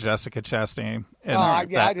Pitt and Jessica Chastain and I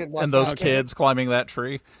didn't watch and those that. kids climbing that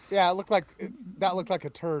tree. Yeah, that looked like a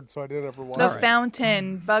turd, so I didn't ever watch The it.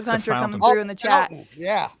 Fountain. Bug Hunter Fountain. coming through in the chat. Fountain.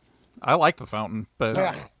 Yeah. I like The Fountain,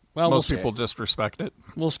 but most people just respect it.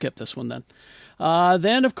 We'll skip this one then.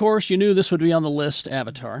 Then, of course, you knew this would be on the list,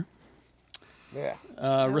 Avatar.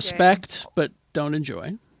 Yeah. Respect, but don't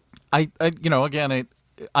enjoy. Again,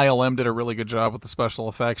 ILM did a really good job with the special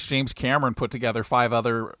effects. James Cameron put together 5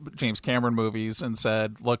 other James Cameron movies and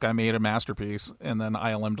said, look, I made a masterpiece. And then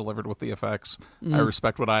ILM delivered with the effects. I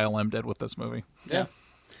respect what ILM did with this movie. Yeah.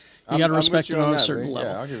 You got to respect it on a certain level.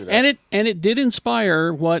 Yeah, I'll give you that. And it did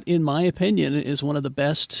inspire what, in my opinion, is one of the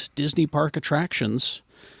best Disney park attractions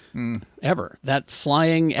ever. That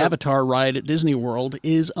flying Avatar ride at Disney World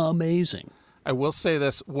is amazing. I will say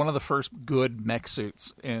this, one of the first good mech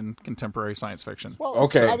suits in contemporary science fiction. Well,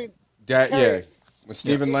 okay. I mean, when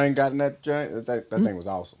Stephen Lang got in that giant, that thing was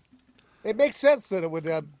awesome. It makes sense that it would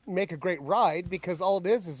make a great ride because all it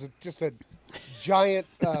is just a giant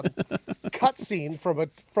cutscene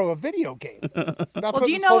from a video game. That's what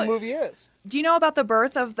this whole movie is. Do you know about the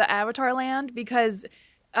birth of the Avatar land? Because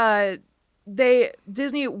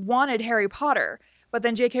Disney wanted Harry Potter, but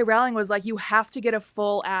then J.K. Rowling was like, you have to get a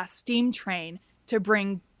full-ass steam train to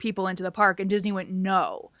bring people into the park, and Disney went,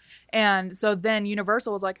 no. And so then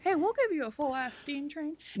Universal was like, hey, we'll give you a full-ass steam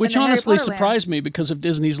train. Which honestly surprised me because of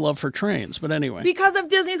Disney's love for trains, but anyway. Because of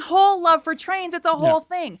Disney's whole love for trains, it's a whole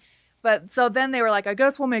thing. But so then they were like, I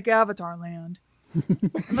guess we'll make Avatar Land.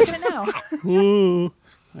 Look at it now. Ooh.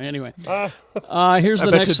 Anyway, here's the next. I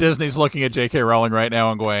bet you Disney's looking at J.K. Rowling right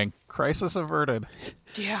now and going, crisis averted.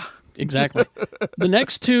 Yeah. Exactly. The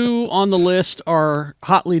next 2 on the list are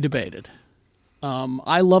hotly debated.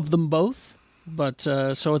 I love them both, but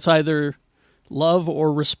so it's either love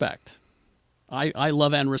or respect. I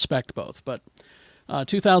love and respect both, but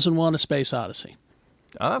 2001: A Space Odyssey.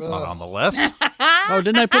 Oh, that's not on the list. Oh,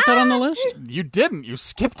 didn't I put that on the list? You didn't. You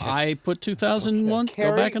skipped it. I put 2001. Carrie,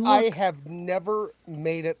 Go back and look. I have never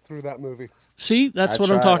made it through that movie. See, that's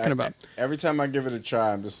what I'm talking about. Every time I give it a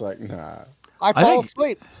try, I'm just like, nah. I fall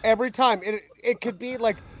asleep every time. It could be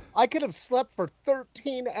like I could have slept for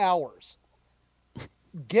 13 hours.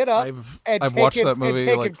 Get up and take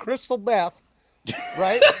a crystal bath,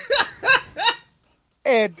 right?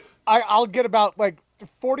 And I'll get about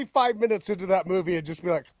 45 minutes into that movie and just be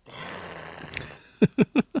like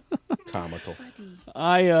comical.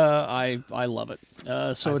 I love it.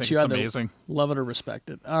 So it's either amazing. Love it or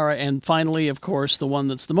respect it. All right, and finally, of course, the one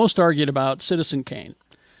that's the most argued about, Citizen Kane.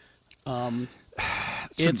 Shouldn't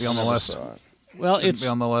be on the list. Well, it's be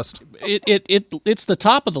on the list. It's the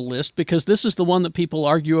top of the list because this is the one that people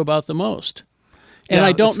argue about the most, and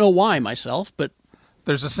I don't know why myself, but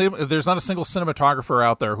there's not a single cinematographer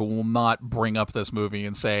out there who will not bring up this movie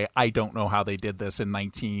and say, I don't know how they did this in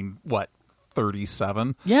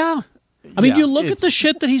 1937. Yeah. I mean, you look at the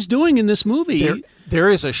shit that he's doing in this movie. There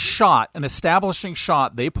is a shot, an establishing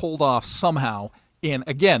shot they pulled off somehow in,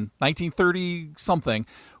 again, 1930-something,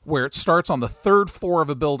 where it starts on the 3rd floor of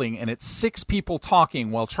a building and it's 6 people talking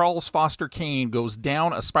while Charles Foster Kane goes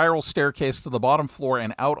down a spiral staircase to the bottom floor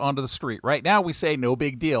and out onto the street. Right now, we say no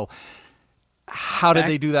big deal. How did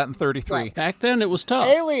they do that in 33? Back then, it was tough.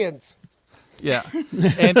 Aliens. Yeah,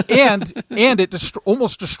 and it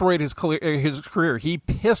almost destroyed his career. He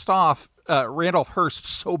pissed off Randolph Hearst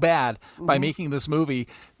so bad by making this movie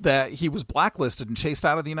that he was blacklisted and chased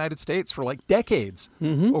out of the United States for like decades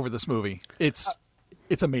over this movie. It's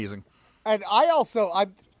amazing. And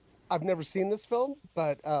I've never seen this film,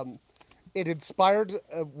 but it inspired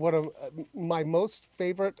one of my most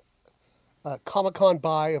favorite Comic-Con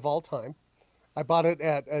buy of all time. I bought it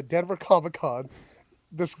at Denver Comic-Con.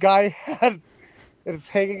 This guy had, and it's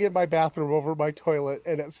hanging in my bathroom over my toilet,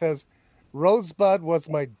 and it says, "Rosebud was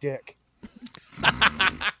my dick."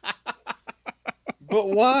 But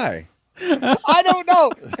why? I don't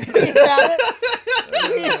know. He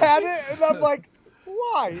had it, and I'm like,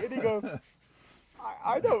 why? And he goes,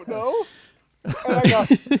 I don't know. And I go,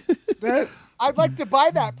 I'd like to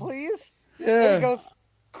buy that, please. Yeah. And he goes,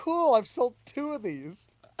 cool, I've sold 2 of these.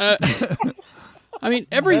 I mean,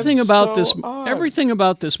 everything about this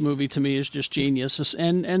movie to me is just genius,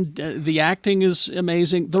 and the acting is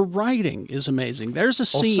amazing. The writing is amazing. There's a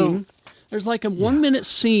scene, there's like a 1-minute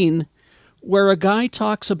scene where a guy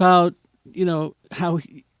talks about, how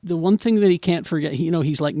the one thing that he can't forget,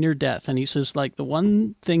 he's like near death, and he says like the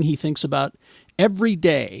one thing he thinks about every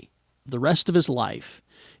day, the rest of his life,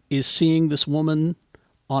 is seeing this woman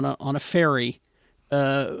on a ferry,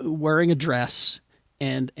 wearing a dress.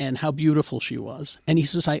 And how beautiful she was. And he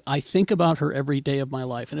says, I think about her every day of my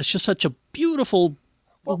life. And it's just such a beautiful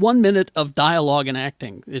 1 minute of dialogue and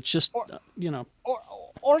acting. It's just,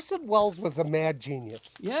 Orson Welles was a mad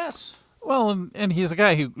genius. Yes. Well, and he's a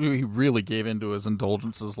guy who really gave into his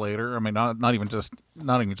indulgences later. I mean, not even just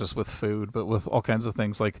with food, but with all kinds of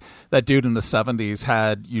things. Like that dude in the 70s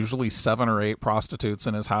had usually 7 or 8 prostitutes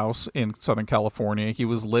in his house in Southern California. He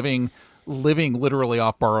was living literally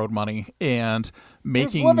off borrowed money and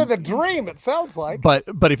making. He's living the dream, it sounds like. But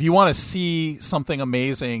if you want to see something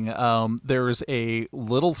amazing, there's a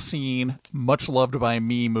little scene, much loved by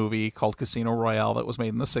me movie called Casino Royale that was made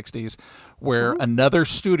in the 60s, where another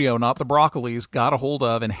studio, not the Broccolis, got a hold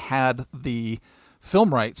of and had the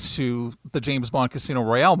film rights to the James Bond Casino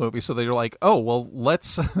Royale movie. So they're like, oh, well,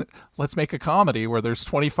 let's make a comedy where there's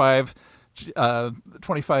 25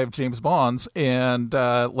 James Bonds, and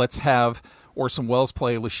let's have Orson Welles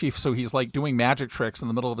play Le Chiffre, so he's like doing magic tricks in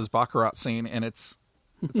the middle of his Baccarat scene, and it's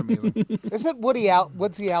amazing. Isn't Woody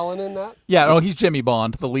Allen in that? Yeah, he's Jimmy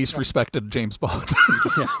Bond, the least respected James Bond.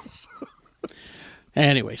 Yes.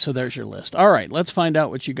 Anyway, so there's your list. All right, let's find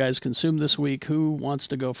out what you guys consumed this week. Who wants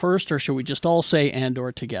to go first, or should we just all say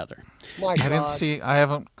Andor together? My God. I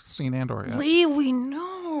haven't seen Andor yet. Lee, we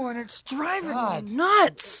know, and it's driving me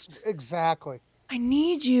nuts. Exactly. I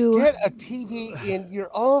need you. Get a TV in your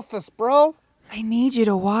office, bro. I need you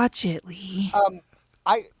to watch it, Lee.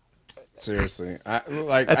 Seriously, at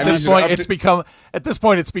this point,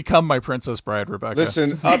 it's become my Princess Bride, Rebecca.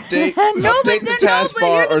 Listen, update the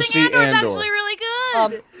taskbar or see Andor. Actually really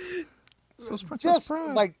good. Just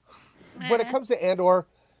like when it comes to Andor,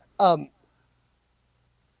 one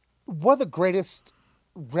of the greatest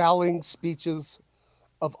rallying speeches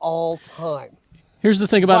of all time. Here's the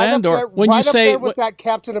thing about Andor. When you say with that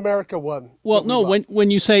Captain America one. Well, no,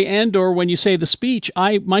 when you say Andor, when you say the speech,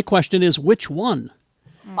 my question is which one?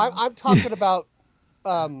 I'm talking about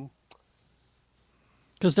because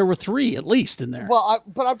there were 3 at least in there. Well,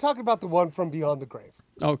 but I'm talking about the one from Beyond the Grave.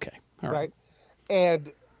 Okay, all right. And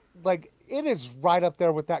like it is right up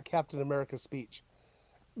there with that Captain America speech.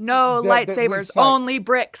 No lightsabers, only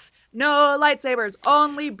bricks. No lightsabers,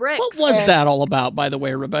 only bricks. What was that all about, by the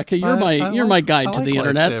way, Rebecca? You're my guide to the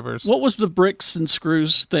internet. Lightsabers. What was the bricks and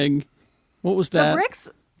screws thing? What was that? The bricks?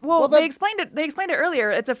 Well, they explained it. They explained it earlier.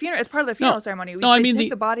 It's a funeral. It's part of the funeral ceremony. I mean take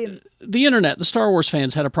the body. And... The internet. The Star Wars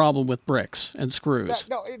fans had a problem with bricks and screws.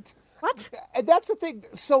 What? And that's the thing.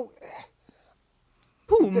 So,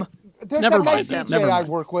 boom. There's that guy CJ I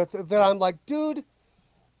work with that I'm like, dude,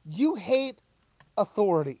 you hate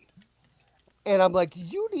authority, and I'm like,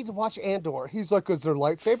 you need to watch Andor. He's like, is there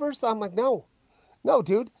lightsabers? I'm like, no,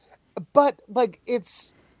 dude. But like,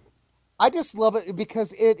 I just love it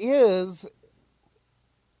because it is.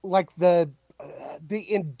 Like the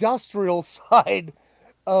industrial side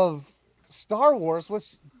of Star Wars,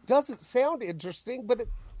 which doesn't sound interesting, but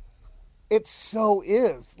it so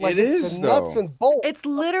is. Like, it is the nuts and bolts. It's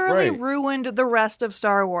literally ruined the rest of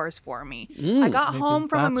Star Wars for me. I got home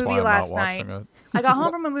from a movie last night. I got home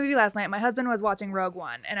from a movie last night. My husband was watching Rogue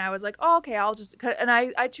One, and I was like, oh, okay, I'll just... And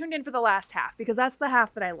I tuned in for the last half, because that's the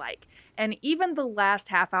half that I like. And even the last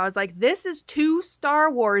half, I was like, this is too Star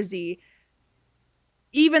Wars-y,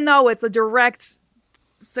 even though it's a direct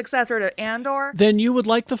successor to Andor. Then you would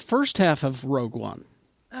like the first half of Rogue One.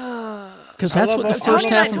 Because that's what the first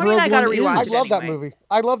half of Rogue One is. I love that movie.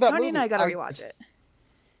 I love that movie. Tony and I got to rewatch it.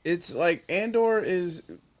 It's like Andor is...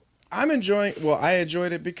 I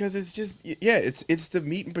enjoyed it because it's just, it's the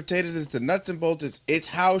meat and potatoes, it's the nuts and bolts, it's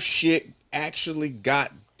how shit actually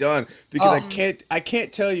got done. Because I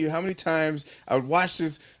can't tell you how many times I'd watch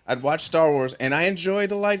Star Wars, and I enjoy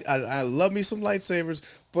I love me some lightsabers,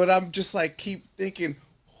 but I'm just like keep thinking,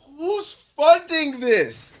 who's funding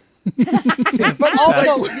this? But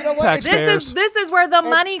also, you know what? This is where the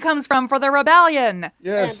money comes from for the rebellion.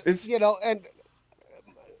 Yes, it's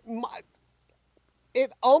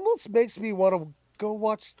it almost makes me want to go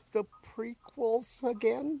watch the prequels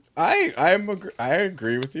again. I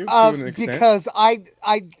agree with you to an extent, because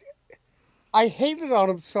I hated on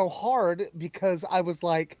them so hard because I was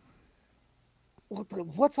like,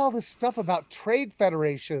 what's all this stuff about trade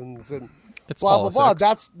federations and it's blah politics. blah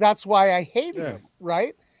blah. That's why I hated them,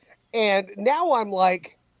 right? And now I'm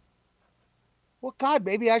like, well, God,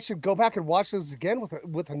 maybe I should go back and watch those again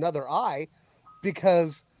with another eye,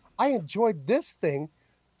 because I enjoyed this thing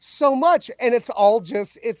so much, and it's all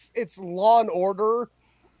just it's Law and Order,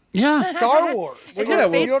 Star Wars. It's a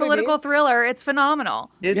space political thriller. It's phenomenal.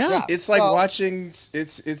 It's like watching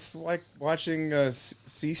C-SPAN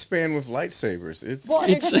with lightsabers.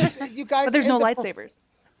 It's just, you guys. But there's no lightsabers.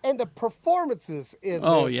 And the performances in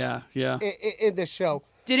in this show.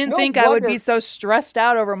 Didn't think I would be so stressed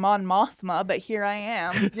out over Mon Mothma, but here I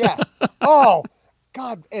am. Yeah. Oh,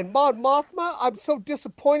 God. And Mon Mothma, I'm so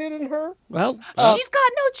disappointed in her. Well, she's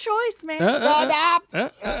got no choice, man.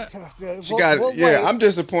 I'm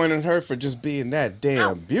disappointed in her for just being that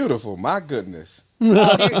damn beautiful. My goodness.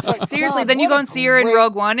 Seriously, then you go and see her in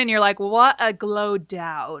Rogue One, and you're like, what a glow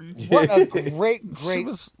down. What a great. She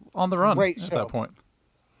was on the run at that point.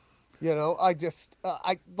 You know, I just,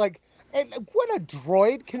 and when a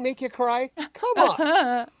droid can make you cry, come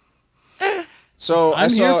on. So I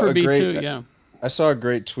saw a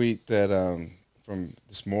great tweet that from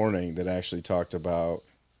this morning that actually talked about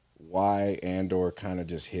why Andor kind of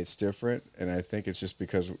just hits different, and I think it's just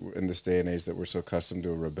because in this day and age that we're so accustomed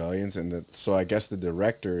to rebellions, and so I guess the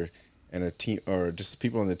director and a team, or just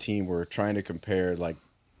people on the team, were trying to compare like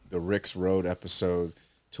the Rick's Road episode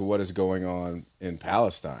to what is going on in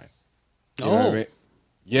Palestine. You know what I mean?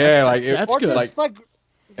 Yeah, that's good. Like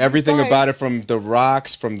everything about it, from the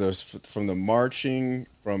rocks, from the marching,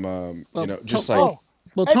 from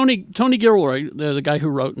Well, Tony Gilroy, the guy who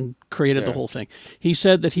wrote and created the whole thing, he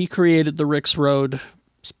said that he created the Rick's Road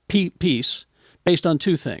piece based on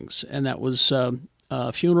two things, and that was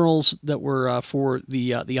funerals that were for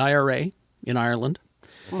the IRA in Ireland,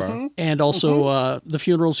 and also the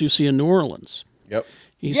funerals you see in New Orleans. Yep.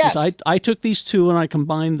 He says, I took these two and I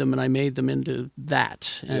combined them and I made them into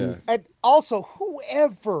that. And also,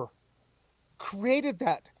 whoever created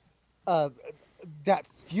that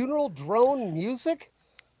funeral drone music.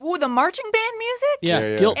 Ooh, the marching band music?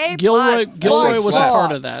 Yeah. Gilroy was a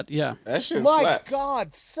part of that. Yeah. That shit My slaps.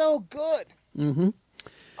 God, so good. Mm-hmm.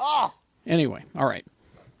 Oh. Anyway, all right.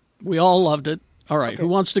 We all loved it. All right. Okay. Who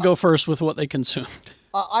wants to go first with what they consumed?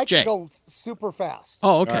 I can go super fast.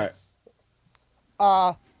 Oh, okay. All right.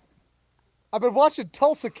 I've been watching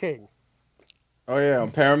Tulsa King. Oh yeah,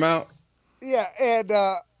 on Paramount. Yeah, and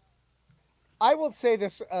I will say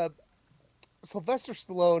this: Sylvester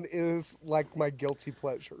Stallone is like my guilty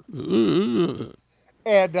pleasure. Ooh.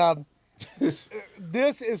 And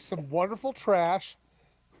this is some wonderful trash.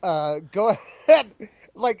 Go ahead.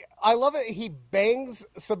 Like, I love it. He bangs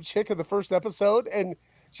some chick in the first episode, and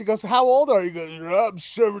she goes, "How old are you?" He goes, "I'm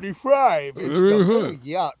 75." And she goes, "Oh,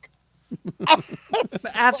 yuck."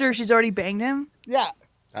 After she's already banged him? Yeah.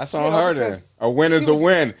 That's on her then. A win is a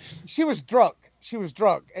win. She was drunk.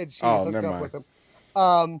 And she hooked up with him.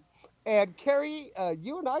 And Carrie,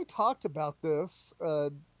 you and I talked about this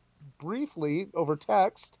briefly over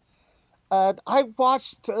text. I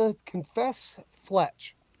watched Confess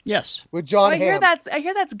Fletch. Yes. With John Hamm. I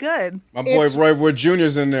hear that's good. My boy Roy Wood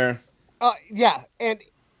Jr.'s in there. Yeah, and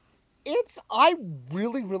I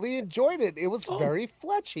really, really enjoyed it. It was very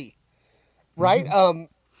Fletchy. Right?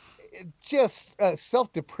 Just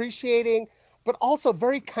self-depreciating, but also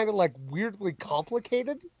very kind of like weirdly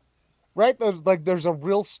complicated, right? There's a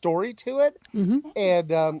real story to it,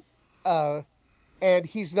 and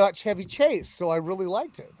he's not Chevy Chase, so I really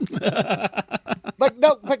liked it.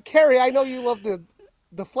 But Carrie, I know you love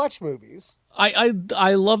the Fletch movies.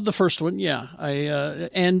 I love the first one, yeah.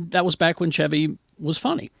 And that was back when Chevy was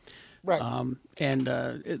funny. Right. And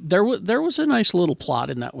there was a nice little plot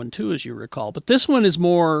in that one too, as you recall. But this one is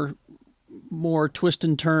more twist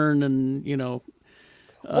and turn, and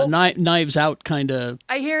Knives Out kind of.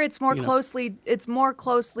 I hear it's more closely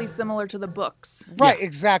similar to the books. Right,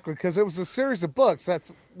 exactly, because it was a series of books.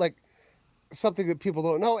 That's like something that people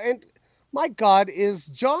don't know. And my God, is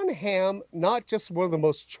John Hamm not just one of the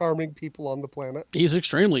most charming people on the planet? He's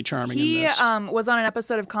extremely charming in He this. was on an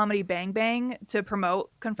episode of Comedy Bang Bang to promote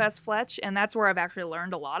Confess Fletch, and that's where I've actually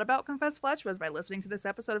learned a lot about Confess Fletch, was by listening to this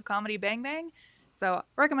episode of Comedy Bang Bang. So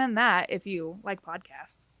recommend that if you like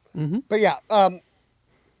podcasts. Mm-hmm. But yeah,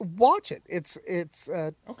 watch it. It's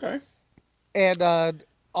okay. And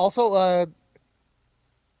also,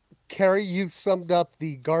 Carrie, you summed up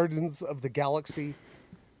the Guardians of the Galaxy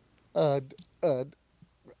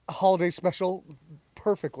holiday special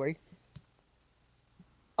perfectly.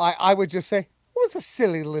 I would just say it was a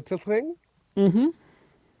silly little thing. Mm-hmm.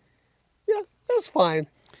 Yeah, it was fine.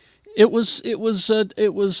 It was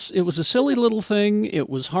a silly little thing. It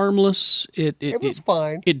was harmless. It was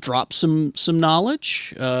fine. It dropped some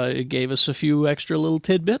knowledge. It gave us a few extra little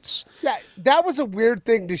tidbits. Yeah, that was a weird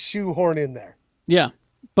thing to shoehorn in there. Yeah,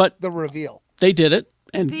 but the reveal. They did it.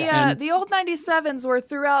 And the old 97s were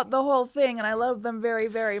throughout the whole thing, and I love them very,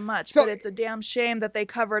 very much. But it's a damn shame that they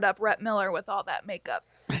covered up Rhett Miller with all that makeup.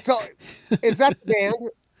 So, is that the band?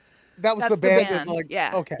 That was That's the band. band. That,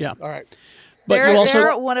 Yeah. Okay. Yeah. All right. But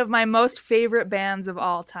they're one of my most favorite bands of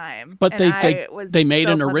all time. But and they made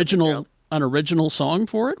so an original song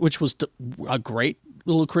for it, which was a great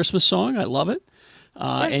little Christmas song. I love it.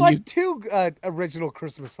 There's like two original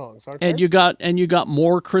Christmas songs, aren't there? And you got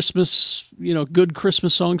more Christmas, good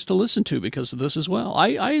Christmas songs to listen to because of this as well.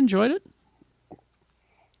 I enjoyed it.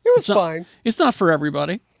 It was fine. It's not for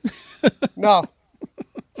everybody. No,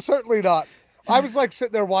 certainly not. I was like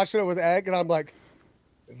sitting there watching it with Egg, and I'm like,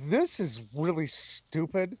 this is really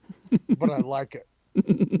stupid, but I like it.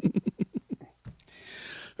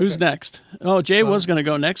 Who's next? Oh, Jay was going to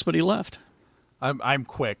go next, but he left. I'm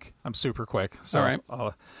quick. I'm super quick. So, all right.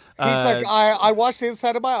 He's like, I watch the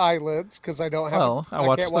inside of my eyelids because I don't have.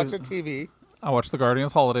 I can't watch the TV. I watched the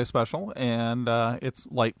Guardians holiday special, and it's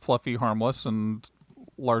light, fluffy, harmless, and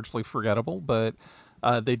largely forgettable. But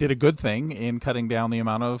they did a good thing in cutting down the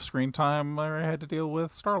amount of screen time I had to deal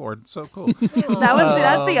with Star-Lord. So cool.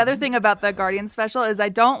 That's the other thing about the Guardians special is I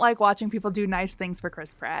don't like watching people do nice things for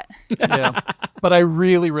Chris Pratt. Yeah, but I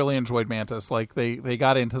really, really enjoyed Mantis. Like they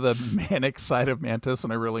got into the manic side of Mantis,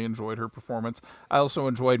 and I really enjoyed her performance. I also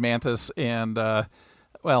enjoyed Mantis, and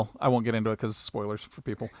well, I won't get into it because spoilers for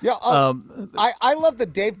people. Yeah, I love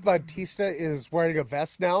that Dave Bautista is wearing a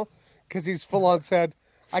vest now because he's full on said,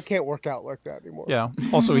 I can't work out like that anymore. Yeah.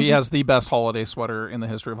 Also, he has the best holiday sweater in the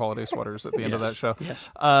history of holiday sweaters at the end of that show. Yes.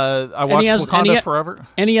 I watched Wakanda Forever.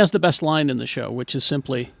 And he has the best line in the show, which is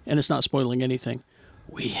simply, and it's not spoiling anything,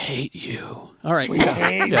 we hate you. All right.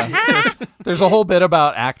 There's a whole bit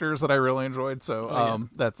about actors that I really enjoyed, so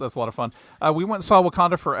that's a lot of fun. We went and saw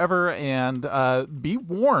Wakanda Forever, and be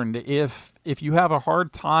warned, if you have a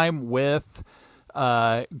hard time with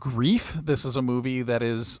grief, this is a movie that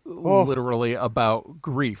is literally about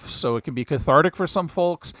grief. So it can be cathartic for some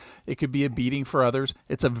folks, it could be a beating for others.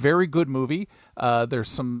 It's a very good movie. There's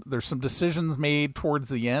some decisions made towards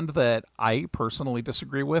the end that I personally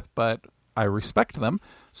disagree with, but I respect them.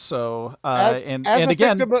 So as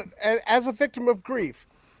a victim of grief,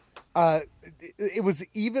 it was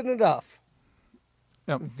even enough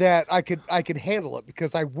that I could handle it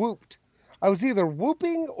because I whooped. I was either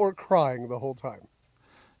whooping or crying the whole time.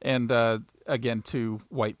 And again, two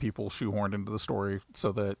white people shoehorned into the story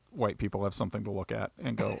so that white people have something to look at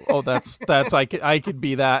and go, "Oh, that's I could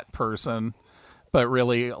be that person," but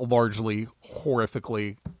really, largely,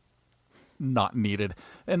 horrifically not needed.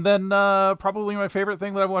 And then probably my favorite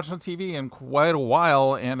thing that I've watched on TV in quite a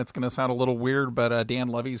while, and it's going to sound a little weird, but Dan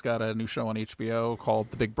Levy's got a new show on HBO called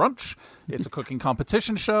The Big Brunch. It's a cooking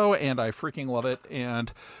competition show, and I freaking love it.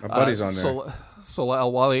 And my buddy's on there. Sola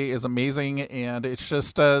El-Wali is amazing, and it's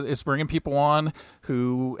just it's bringing people on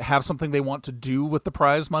who have something they want to do with the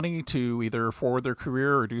prize money to either forward their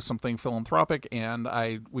career or do something philanthropic. And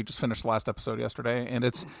we just finished the last episode yesterday, and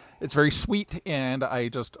it's very sweet, and I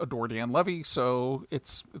just adore Dan Levy, so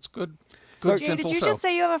it's good. So, Jay, did you just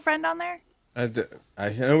say you have a friend on there? I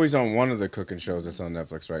know he's on one of the cooking shows that's on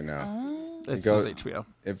Netflix right now. It's HBO.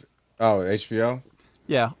 HBO.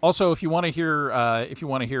 Yeah. Also, if you want to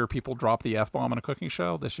hear people drop the F-bomb on a cooking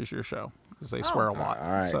show, this is your show because they swear a lot.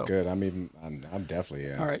 All right, good. I'm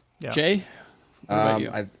definitely All right, yeah. Jay.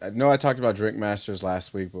 I know I talked about Drink Masters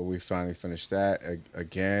last week, but we finally finished that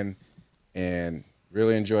again, and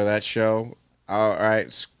really enjoy that show. All right,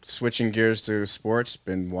 switching gears to sports.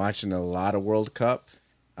 Been watching a lot of World Cup.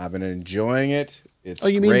 I've been enjoying it. It's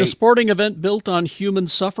you mean the sporting event built on human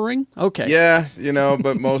suffering? Okay. Yeah,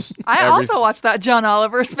 but most. I also watched that John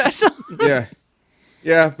Oliver special. Yeah.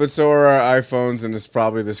 Yeah, but so are our iPhones, and it's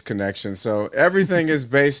probably this connection. So everything is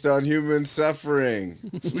based on human suffering.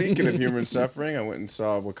 Speaking of human suffering, I went and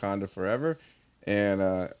saw Wakanda Forever, and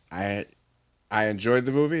I enjoyed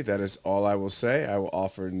the movie. That is all I will say. I will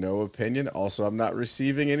offer no opinion. Also, I'm not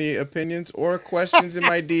receiving any opinions or questions in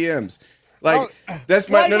my DMs. Like that's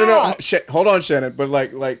my no. Hold on, Shannon. But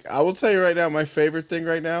like I will tell you right now, my favorite thing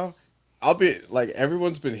right now. I'll be like,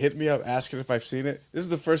 everyone's been hitting me up asking if I've seen it. This is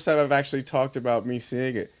the first time I've actually talked about me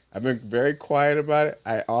seeing it. I've been very quiet about it.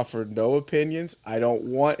 I offer no opinions. I don't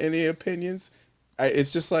want any opinions.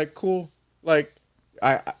 It's just like, cool. Like,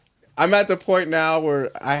 I'm at the point now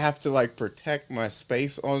where I have to like protect my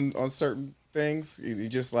space on certain things. You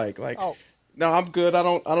just like, no, I'm good. I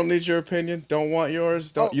don't need your opinion. Don't want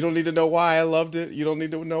yours. You don't need to know why I loved it. You don't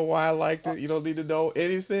need to know why I liked it. You don't need to know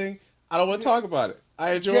anything. I don't want to talk about it.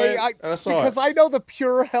 I enjoy it, and I saw because I know the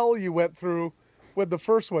pure hell you went through when the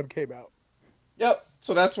first one came out. Yep.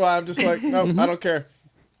 So that's why I'm just like, no, I don't care.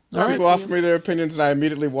 People offer me their opinions, and I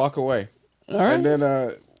immediately walk away. All right. And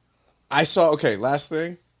then I saw. Okay, last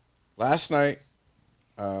thing. Last night,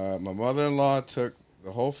 my mother-in-law took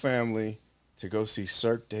the whole family to go see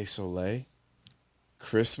Cirque du Soleil.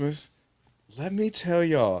 Christmas. Let me tell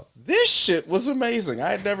y'all, this shit was amazing. I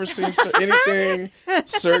had never seen anything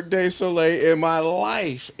Cirque du Soleil in my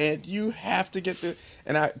life, and you have to get the.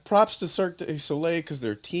 And props to Cirque du Soleil because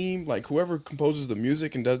their team, like whoever composes the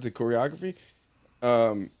music and does the choreography,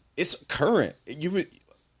 it's current.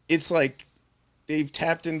 It's like they've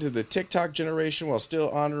tapped into the TikTok generation while still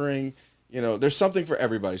honoring. There's something for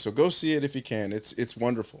everybody. So go see it if you can. It's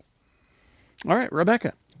wonderful. All right,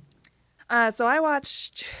 Rebecca. So I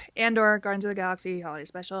watched Andor, Guardians of the Galaxy Holiday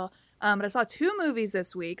Special, but I saw 2 movies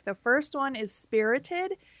this week. The first one is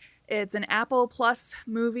Spirited. It's an Apple Plus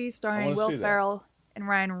movie starring Will Ferrell and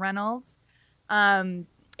Ryan Reynolds.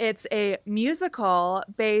 It's a musical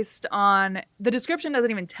based on, the description doesn't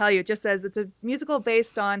even tell you, it just says it's a musical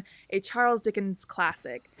based on a Charles Dickens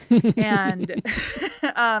classic. And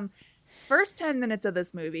first 10 minutes of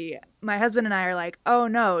this movie, my husband and I are like, oh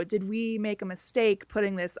no, did we make a mistake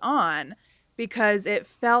putting this on? Because it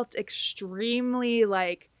felt extremely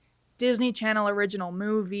like Disney Channel original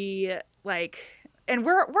movie, and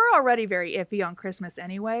we're already very iffy on Christmas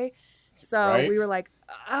anyway. So we were like,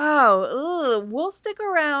 we'll stick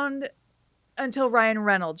around until Ryan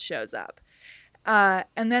Reynolds shows up.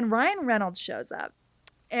 And then Ryan Reynolds shows up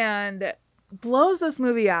and blows this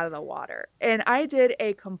movie out of the water. And I did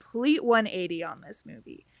a complete 180 on this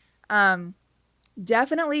movie.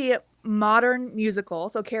 Definitely modern musical.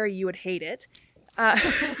 So Carrie, you would hate it.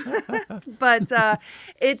 But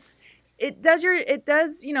it does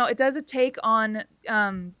a take on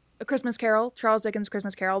A Christmas Carol, Charles Dickens'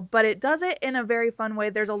 Christmas Carol, but it does it in a very fun way.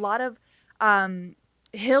 There's a lot of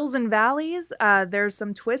hills and valleys. There's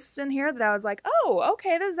some twists in here that I was like, oh,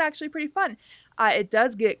 okay, this is actually pretty fun. It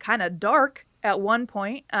does get kind of dark at one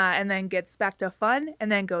point, and then gets back to fun,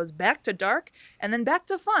 and then goes back to dark, and then back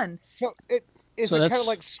to fun. So it kind of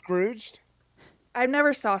like Scrooged? I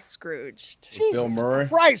never saw Scrooged. Jesus Bill Murray.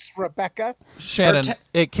 Christ, Rebecca. Shannon,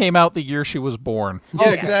 it came out the year she was born.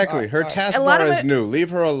 Yeah, exactly. Her taskbar is new. Leave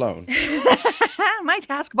her alone. My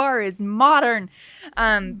taskbar is modern.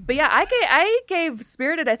 But yeah, I gave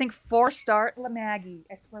Spirited, I think, 4 stars. Maggie,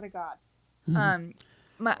 I swear to God.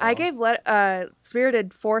 I gave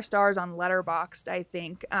Spirited 4 stars on Letterboxd, I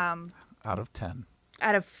think. Out of 10.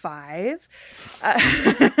 Out of 5.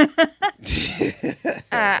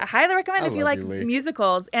 Highly recommend if you like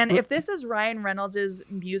musicals. And if this is Ryan Reynolds'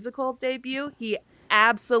 musical debut, he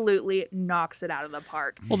absolutely knocks it out of the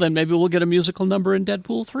park. Well, then maybe we'll get a musical number in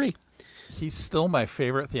Deadpool 3. He's still my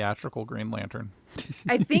favorite theatrical Green Lantern.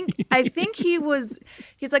 I think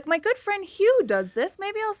he's like, my good friend Hugh does this.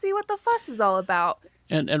 Maybe I'll see what the fuss is all about.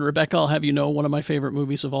 And Rebecca, I'll have you know, one of my favorite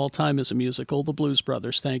movies of all time is a musical, The Blues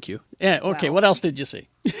Brothers. Thank you. Yeah, okay, what else did you see?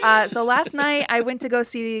 So last night I went to go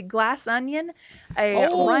see Glass Onion,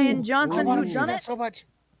 Ryan Johnson who's done it. So much.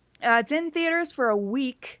 It's in theaters for a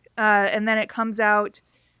week, and then it comes out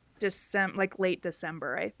late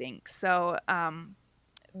December, I think. So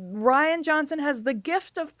Ryan Johnson has the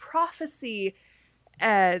gift of prophecy.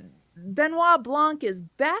 Benoit Blanc is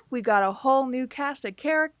back. We got a whole new cast of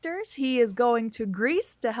characters. He is going to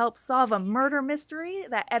Greece to help solve a murder mystery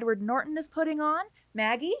that Edward Norton is putting on.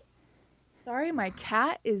 Maggie? Sorry, my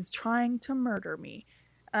cat is trying to murder me.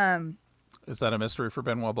 Is that a mystery for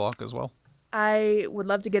Benoit Blanc as well? I would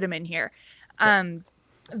love to get him in here.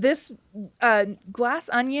 This Glass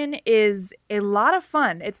Onion is a lot of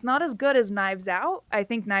fun. It's not as good as Knives Out. I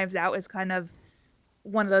think Knives Out is kind of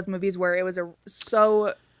one of those movies where it was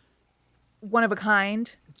so one of a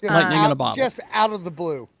kind. Lightning in a bottle. Just out of the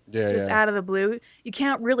blue. Just out of the blue. You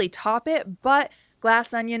can't really top it, but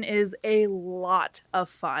Glass Onion is a lot of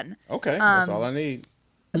fun. Okay, that's all I need.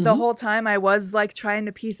 The whole time I was like trying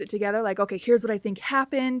to piece it together, like, okay, here's what I think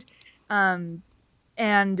happened. And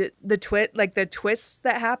the twists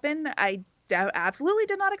that happened, I absolutely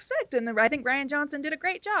did not expect. And I think Rian Johnson did a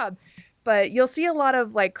great job. But you'll see a lot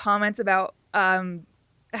of like comments about how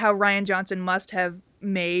Rian Johnson must have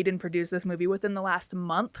made and produced this movie within the last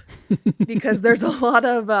month because there's a lot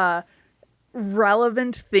of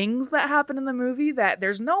relevant things that happen in the movie that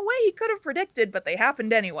there's no way he could have predicted, but they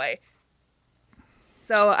happened anyway.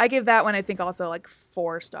 So I give that one, I think, also like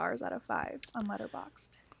 4 stars out of 5 on Letterboxd.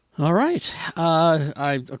 All right.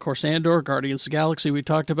 Of course, Andor, Guardians of the Galaxy, we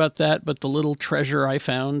talked about that, but the little treasure I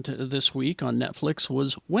found this week on Netflix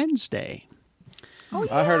was Wednesday. Oh,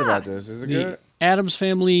 yeah. I heard about this. Is it good? Addams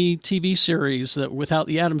Family TV series that without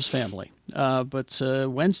the Addams Family. But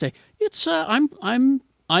Wednesday, it's I'm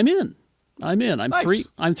in. Nice.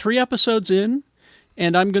 I'm 3 episodes in,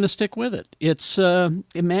 and I'm going to stick with it. It's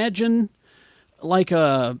imagine like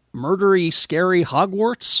a murdery, scary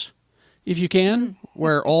Hogwarts, if you can,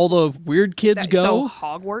 where all the weird kids go. So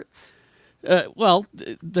Hogwarts. Well,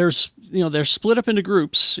 they're split up into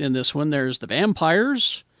groups in this one. There's the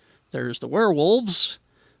vampires, there's the werewolves,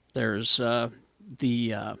 there's the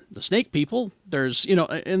snake people. There's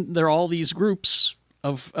and there are all these groups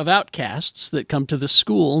of outcasts that come to this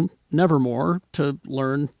school, Nevermore, to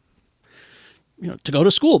learn. To go to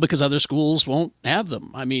school because other schools won't have them.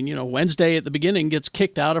 I mean, Wednesday at the beginning gets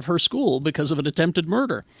kicked out of her school because of an attempted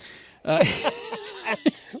murder. But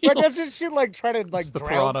doesn't she like try to like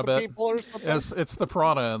drown some people or something? Yes, it's the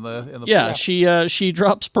piranha in the pool. She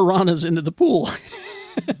drops piranhas into the pool.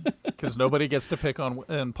 Because nobody gets to pick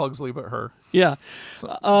on Pugsley but her. Yeah.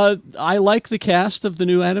 So. I like the cast of the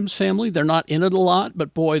new Addams Family. They're not in it a lot,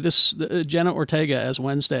 but boy, Jenna Ortega as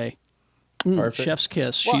Wednesday. Perfect. Chef's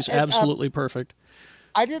kiss. She's absolutely perfect.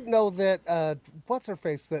 I didn't know that, what's her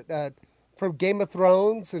face, that from Game of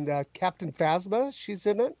Thrones and Captain Phasma, she's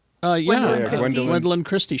in it? Gwendolyn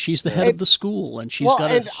Christie. She's the head of the school, and she's got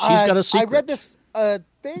a secret. I read this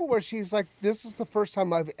thing where she's like, this is the first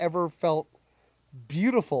time I've ever felt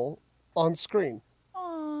beautiful on screen.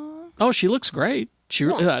 Aww. Oh, she looks great.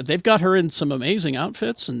 They've got her in some amazing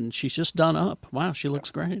outfits, and she's just done up. Wow, she looks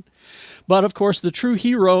great. But, of course, the true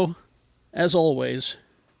hero, as always,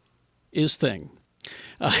 is Thing.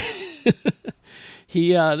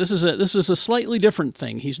 This is a slightly different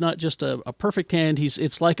Thing. He's not just a perfect hand.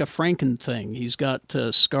 It's like a Franken Thing. He's got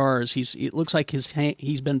scars. It looks like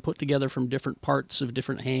he's been put together from different parts of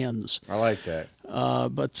different hands. I like that.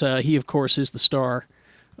 But he, of course, is the star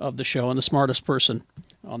of the show and the smartest person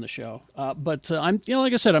on the show. But I'm,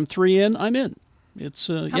 like I said, I'm 3 in. I'm in. It's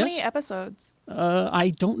How many episodes?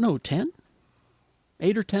 I don't know. 10,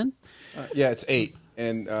 8 or 10. Yeah, it's 8.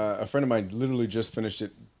 And a friend of mine literally just finished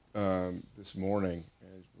it this morning.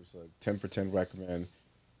 It was a 10 for 10 recommend.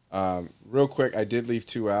 Real quick, I did leave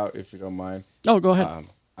 2 out, if you don't mind. Oh, go ahead.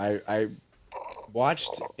 I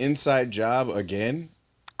watched Inside Job again.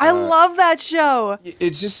 I love that show.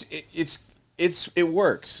 It's just it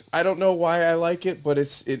works. I don't know why I like it, but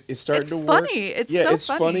it's starting to work. It's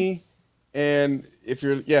funny. And if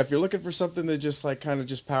you're looking for something that just like kind of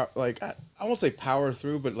just power, like I won't say power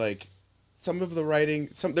through, but like some of the writing,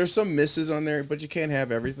 there's some misses on there, but you can't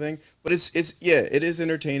have everything. But it is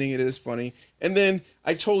entertaining. It is funny. And then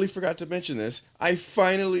I totally forgot to mention this. I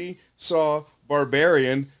finally saw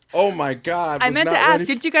Barbarian. Oh my God! I meant to ask,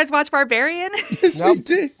 did you guys watch Barbarian? Yes, we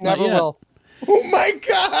did. Never will. Oh my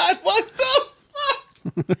God! What the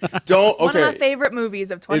fuck? Don't. Okay. One of my favorite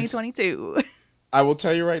movies of 2022. I will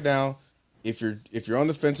tell you right now, if you're on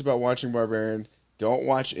the fence about watching Barbarian, don't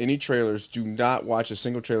watch any trailers. Do not watch a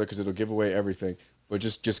single trailer because it'll give away everything. But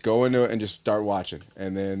just go into it and just start watching,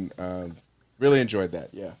 and then really enjoyed that.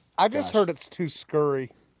 Yeah. I just heard it's too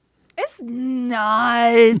scurry. It's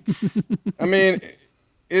not. I mean,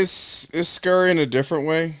 it's scurry in a different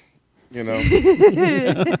way, I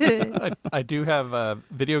do have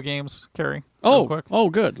video games, Carrie. Oh,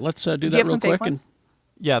 good. Let's do that real quick.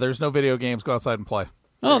 Yeah, there's no video games. Go outside and play.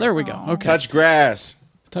 Oh, there we go. Okay. Touch grass.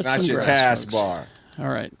 Touch not your taskbar. All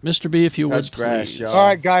right, Mr. B, if you Touch would, grass, please. y'all. All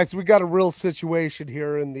right, guys, we got a real situation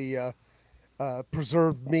here in the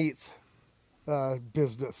preserved meats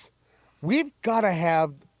business. We've got to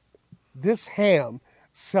have this ham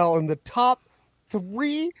sell in the top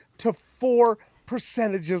 3 to 4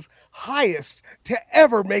 percentages highest to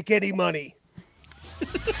ever make any money.